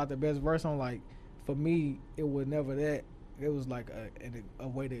 it's about the best verse. I'm like, for me, it was never that. It was like a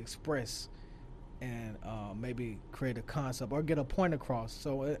way to express and maybe create a concept or get a point across.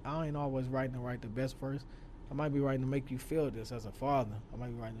 So I ain't always writing to write the best verse. I might be writing to make you feel this as a father. I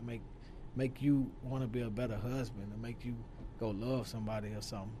might be writing to make you want to be a better husband, and make you go love somebody or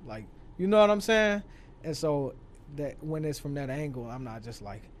something. Like, you know what I'm saying? And so that when it's from that angle, I'm not just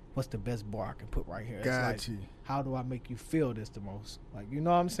like, what's the best bar I can put right here? It's like, how do I make you feel this the most? Like, you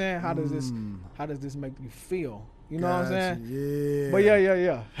know what I'm saying? How does this make you feel? You know what I'm saying? Yeah. But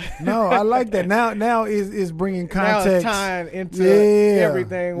yeah. No, I like that. Now is bringing context. Now it's tying into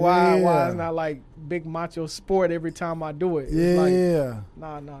everything. Why it's not like big macho sport every time I do it. It's like,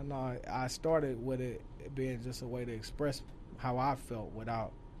 no. I started with it being just a way to express how I felt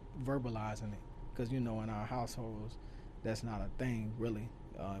without verbalizing it. Because, you know, in our households, that's not a thing, really.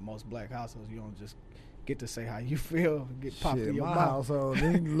 In most black households, you don't just get to say how you feel, get popped in your my mouth. Household,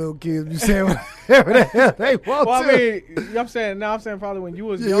 these little kids be saying whatever the hell they want to. I mean, you know what I'm saying probably when you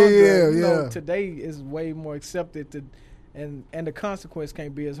was younger, you know, today is way more accepted and the consequence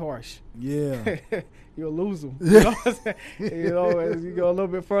can't be as harsh. Yeah. You'll lose them. You know what I'm saying? You know, as you go a little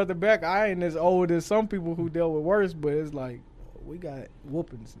bit further back, I ain't as old as some people who dealt with worse, but it's like, we got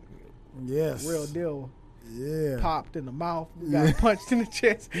whoopings. Yes. Real deal. Yeah. Popped in the mouth. We got punched in the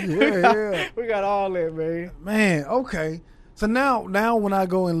chest. Yeah. We got all that, man. Man, okay. So now when I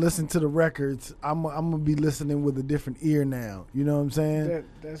go and listen to the records, I'm gonna be listening with a different ear now. You know what I'm saying?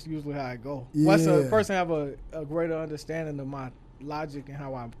 That's usually how I go. Yeah. Once a person have a greater understanding of my logic and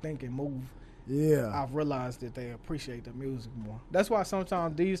how I think and move, I've realized that they appreciate the music more. That's why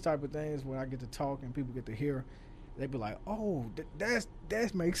sometimes these type of things, when I get to talk and people get to hear, they be like, "Oh,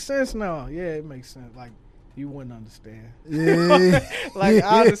 that makes sense now." Yeah, it makes sense. Like, you wouldn't understand. Yeah. Like,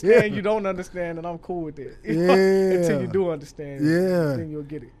 I understand you don't understand, and I'm cool with it. You know? Until you do understand. Yeah. Then you'll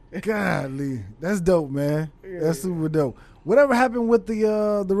get it. Godly. That's dope, man. Yeah. That's super dope. Whatever happened with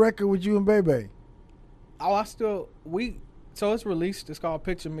the record with you and Bebe? Oh, so it's released. It's called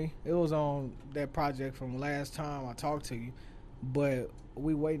Picture Me. It was on that project from last time I talked to you, but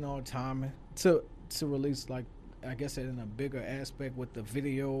we waiting on timing to release, like, I guess in a bigger aspect with the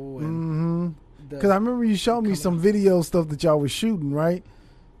video and because I remember you showed me some video stuff that y'all was shooting, right?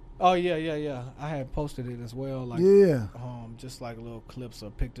 Oh yeah. I had posted it as well, like just like little clips or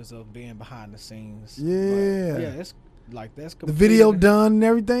pictures of being behind the scenes. Yeah, but it's like that's the video done and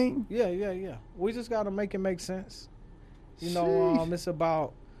everything. Yeah. We just gotta make it make sense. You know, it's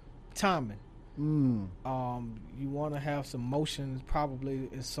about timing. You want to have some motions probably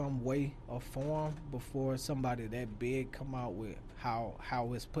in some way or form before somebody that big come out with how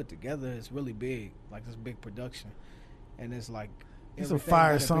it's put together. It's really big, like this big production, and it's like it's a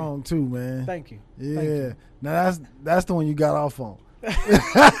fire song too, man. Thank you. Yeah. Thank you. Now that's the one you got off on.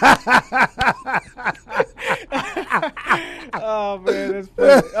 Oh man, that's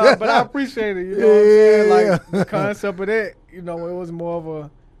funny. But I appreciate it. You know what I'm saying? Like the concept of that. You know, it was more of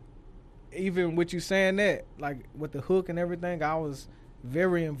a. Even with you saying that, like with the hook and everything, I was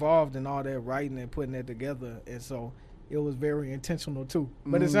very involved in all that writing and putting that together, and so it was very intentional too.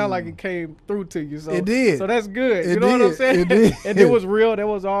 But it sounded like it came through to you, so it did. So that's good. You know what I'm saying? It did. And it was real. That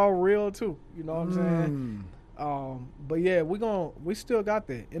was all real too. You know what I'm saying? But yeah, we still got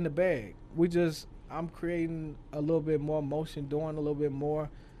that in the bag. I'm creating a little bit more motion, doing a little bit more,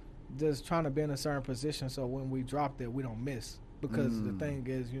 just trying to be in a certain position so when we drop that, we don't miss. Because the thing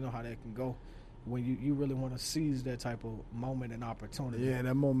is, you know how that can go when you really want to seize that type of moment and opportunity. Yeah,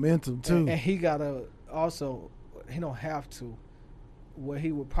 that momentum too. And he gotta also, he don't have to. What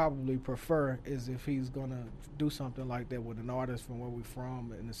he would probably prefer is if he's gonna do something like that with an artist from where we're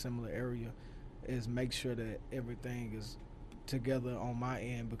from in a similar area, is make sure that everything is together on my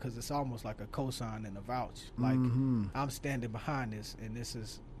end, because it's almost like a cosign and a vouch. Like I'm standing behind this, and this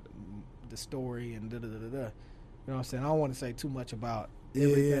is the story and da da da da. You know what I'm saying? I don't want to say too much about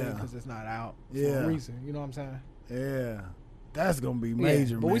everything because it's not out for a reason. You know what I'm saying? Yeah. That's going to be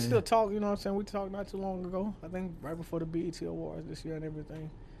major, but man. we still talk, you know what I'm saying? We talked not too long ago. I think right before the BET Awards this year and everything.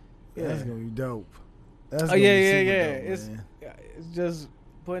 Yeah. That's going to be dope. That's dope, it's just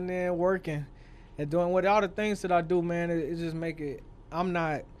putting in, working, and doing what all the things that I do, man. It just make it. I'm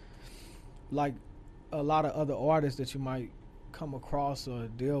not like a lot of other artists that you might come across or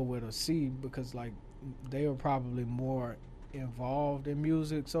deal with or see, because like they are probably more involved in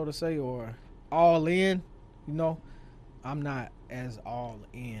music, so to say, or all in. You know, I'm not as all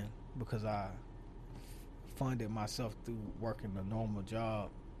in because I funded myself through working a normal job,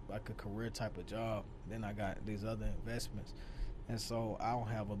 like a career type of job. Then I got these other investments, and so I don't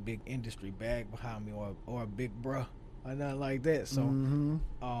have a big industry bag behind me or a big bruh or nothing like that. So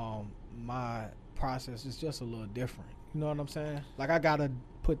my process is just a little different. You know what I'm saying? Like I gotta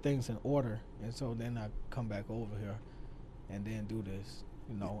put things in order, and so then I come back over here and then do this,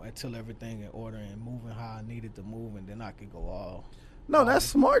 you know, until everything in order and moving how I needed to move, and then I could go all. No, that's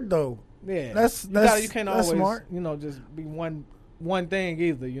smart though. Yeah, you can't always, smart. You know, just be one thing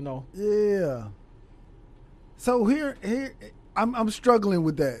either. You know. Yeah. So here, I'm struggling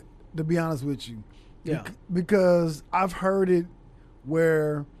with that, to be honest with you. Yeah. Because I've heard it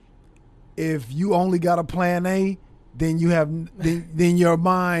where if you only got a plan A, then you have then your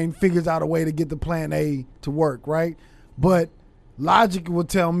mind figures out a way to get the plan A to work, right? But logic will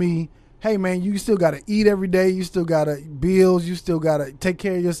tell me, hey man, you still got to eat every day, you still got to bills, you still got to take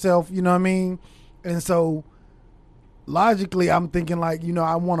care of yourself, you know what I mean? And so logically I'm thinking like, you know,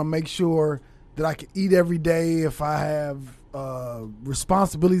 I want to make sure that I can eat every day. If I have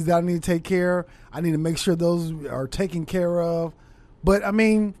responsibilities that I need to take care of, I need to make sure those are taken care of. But I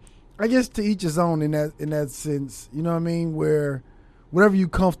mean, I guess to each his own in that sense, you know what I mean, where whatever you're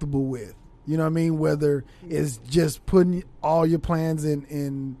comfortable with, you know what I mean, whether it's just putting all your plans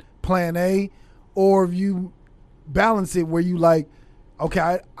in plan A, or if you balance it where you like,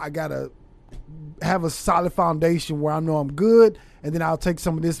 okay, I gotta have a solid foundation where I know I'm good, and then I'll take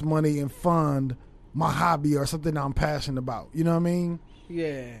some of this money and fund my hobby or something I'm passionate about. You know what I mean?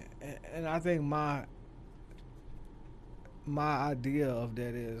 Yeah, and I think my idea of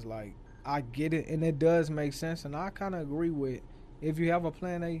that is like, I get it, and it does make sense, and I kind of agree with, if you have a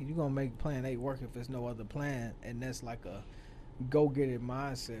plan A, you're going to make plan A work if there's no other plan, and that's like a go-get-it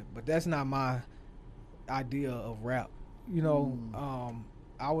mindset. But that's not my idea of rap. You know,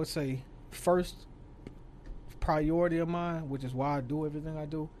 I would say first priority of mine, which is why I do everything I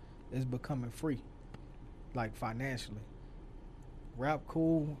do, is becoming free, like financially. Rap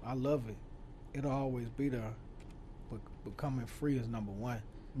cool, I love it. It'll always be there. But becoming free is number one.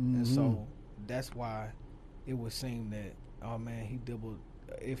 And so that's why it would seem that, oh man, he dibbled.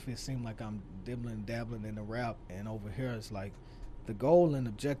 If it seemed like I'm dabbling in the rap, and over here it's like the goal and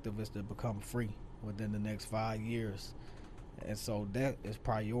objective is to become free within the next 5 years. And so that is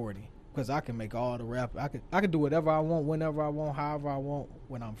priority, because I can make all the rap. I could do whatever I want, whenever I want, however I want,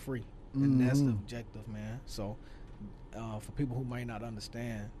 when I'm free. And that's the objective, man. So for people who might not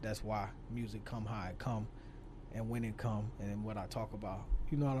understand, that's why music come how it come, and when it come, and what I talk about.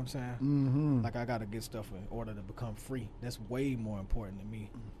 You know what I'm saying? Like, I got to get stuff in order to become free. That's way more important to me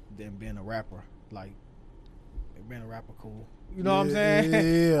than being a rapper. Like, being a rapper cool. You know what I'm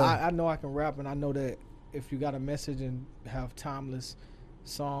saying? Yeah. I know I can rap, and I know that if you got a message and have timeless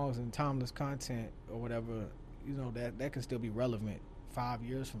songs and timeless content or whatever, you know, that can still be relevant 5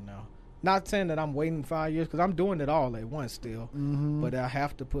 years from now. Not saying that I'm waiting 5 years, because I'm doing it all at once still. But I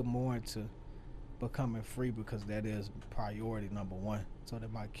have to put more into becoming free, because that is priority number one, so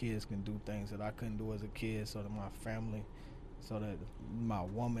that my kids can do things that I couldn't do as a kid, so that my family, so that my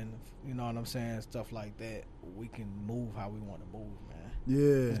woman, you know what I'm saying, stuff like that, we can move how we want to move, man.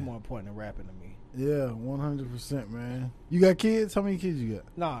 Yeah. It's more important than rapping to me. Yeah, 100%, man. You got kids? How many kids you got?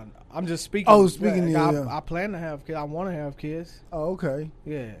 Nah, I'm just speaking. Oh, speaking. Yeah. I plan to have kids. I want to have kids. Oh, okay.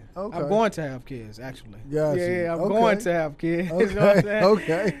 Yeah. Okay. I'm going to have kids, actually. Gotcha. Yeah, I'm going to have kids. Okay. You know what I'm saying?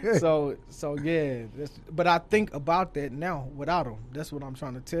 Okay. So yeah. But I think about that now without them. That's what I'm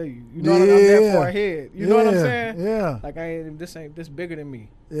trying to tell you. You know what I'm that far ahead. You know what I'm saying? Yeah. Like, this bigger than me.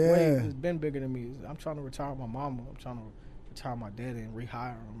 Yeah. It's been bigger than me. I'm trying to retire my mama. I'm trying to retire my daddy and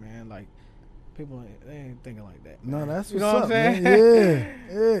rehire him, man. Like, people, they ain't thinking like that, man. No, that's what's you know what up, I'm saying? Man.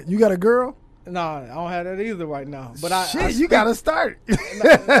 Yeah. You got a girl? Nah, I don't have that either right now. But you gotta start.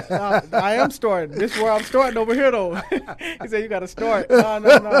 I am starting. This is where I'm starting over here, though. He said you gotta start.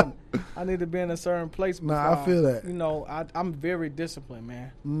 No. I need to be in a certain place. Nah, I feel that. You know, I'm very disciplined,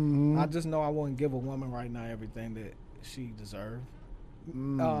 man. Mm-hmm. I just know I wouldn't give a woman right now everything that she deserves.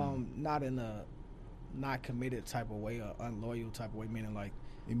 Not in a not committed type of way, or unloyal type of way, meaning like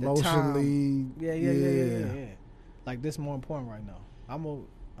emotionally. Yeah. Like this is more important right now. I'm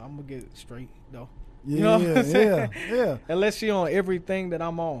gonna get straight though. Yeah, you know what I'm saying? Yeah. Unless she on everything that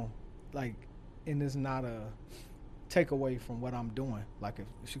I'm on, like, and it's not a takeaway from what I'm doing. Like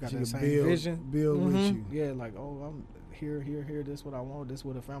if she got that same vision, build with you. Yeah, like I'm here. This is what I want. This is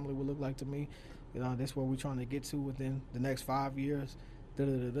what a family would look like to me. You know, this is where we're trying to get to within the next 5 years.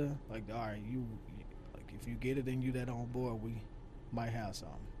 Like, all right, like if you get it and you that on board, we might have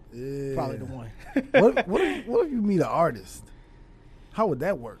something. Yeah. Probably the one. what if you meet an artist? How would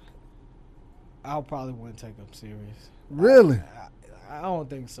that work? I probably wouldn't take them serious. Really? I don't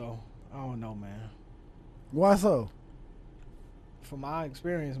think so. I don't know, man. Why so? From my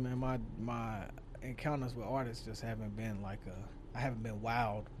experience, man, my encounters with artists just haven't been like I haven't been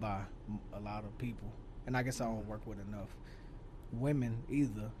wowed by a lot of people, and I guess I don't work with enough women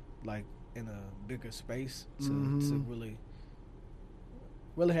either, like in a bigger space to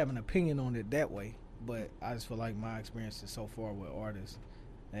really have an opinion on it that way. But I just feel like my experiences so far with artists,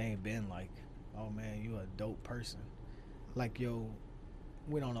 they ain't been like, oh man, you a dope person. Like, yo,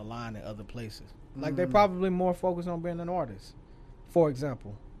 we don't align in other places. Like, they probably more focused on being an artist, for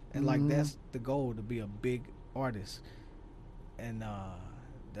example. And like, that's the goal, to be a big artist. And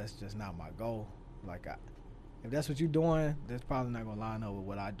that's just not my goal. Like, if that's what you're doing, that's probably not gonna line up with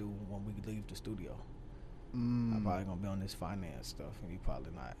what I do when we leave the studio. I'm probably gonna be on this finance stuff, and you probably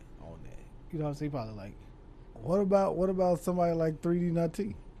not on that. You know what I'm saying? Probably like, what about somebody like 3D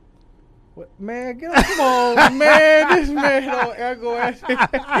Nutty? What, man, come on, man. This man don't echo at me.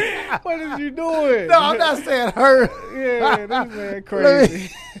 What is you doing? No, I'm not saying her. Yeah, this man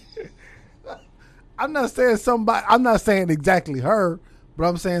crazy. I'm not saying exactly her, but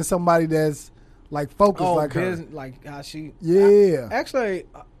I'm saying somebody that's like focused like her. Like how she. Yeah. Actually,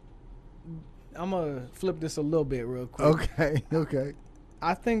 I'm gonna flip this a little bit real quick. Okay.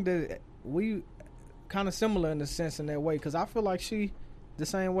 I think that we kind of similar in the sense in that way, because I feel like she the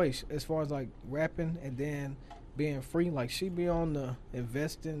same way as far as like rapping and then being free. Like, she be on the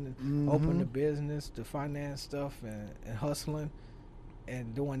investing and open the business, the finance stuff, and hustling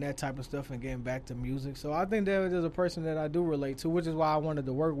and doing that type of stuff and getting back to music. So I think that is a person that I do relate to, which is why I wanted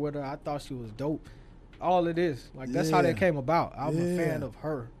to work with her. I thought she was dope. All it is, like, that's how that came about. I'm a fan of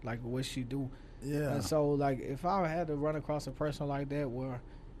her, like what she do. Yeah. And so, like, if I had to run across a person like that where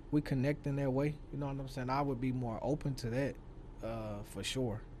we connect in that way, you know what I'm saying, I would be more open to that, for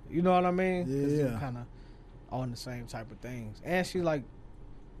sure. You know what I mean? Because you're kind of on the same type of things. And she, like,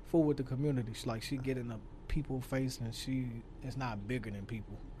 full with the community. She get in the people face, and she is not bigger than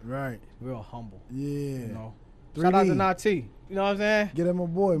people. Right. Real humble. Yeah. You know? 3D. Shout out to Nati. You know what I'm saying? Get him my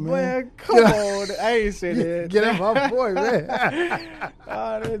boy, man. Man, come on. I ain't said that. Get him my boy, man.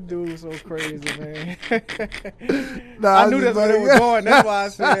 That dude's so crazy, man. Nah, I knew that's where it was going. That's why I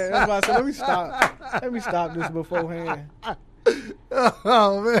said let me stop. Let me stop this beforehand.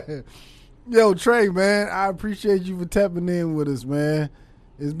 Oh, man. Yo, Trey, man, I appreciate you for tapping in with us, man.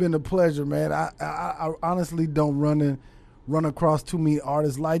 It's been a pleasure, man. I honestly don't run across too many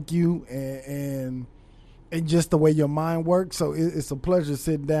artists like you and just the way your mind works. So it's a pleasure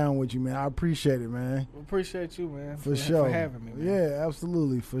sitting down with you, man. I appreciate it, man. Appreciate you, man. For sure. For having me, man. Yeah,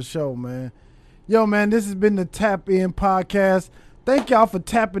 absolutely. For sure, man. Yo, man, this has been the Tap In Podcast. Thank y'all for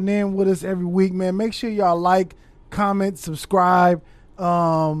tapping in with us every week, man. Make sure y'all like, comment, subscribe.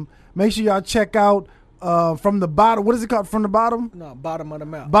 Make sure y'all check out From the Bottom. What is it called? From the Bottom? No, Bottom of the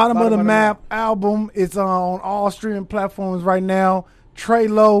Map. Bottom of the Map album. It's on all streaming platforms right now. Trey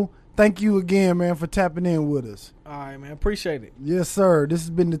Lowe, thank you again, man, for tapping in with us. All right, man. Appreciate it. Yes, sir. This has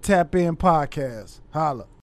been the Tap In Podcast. Holla.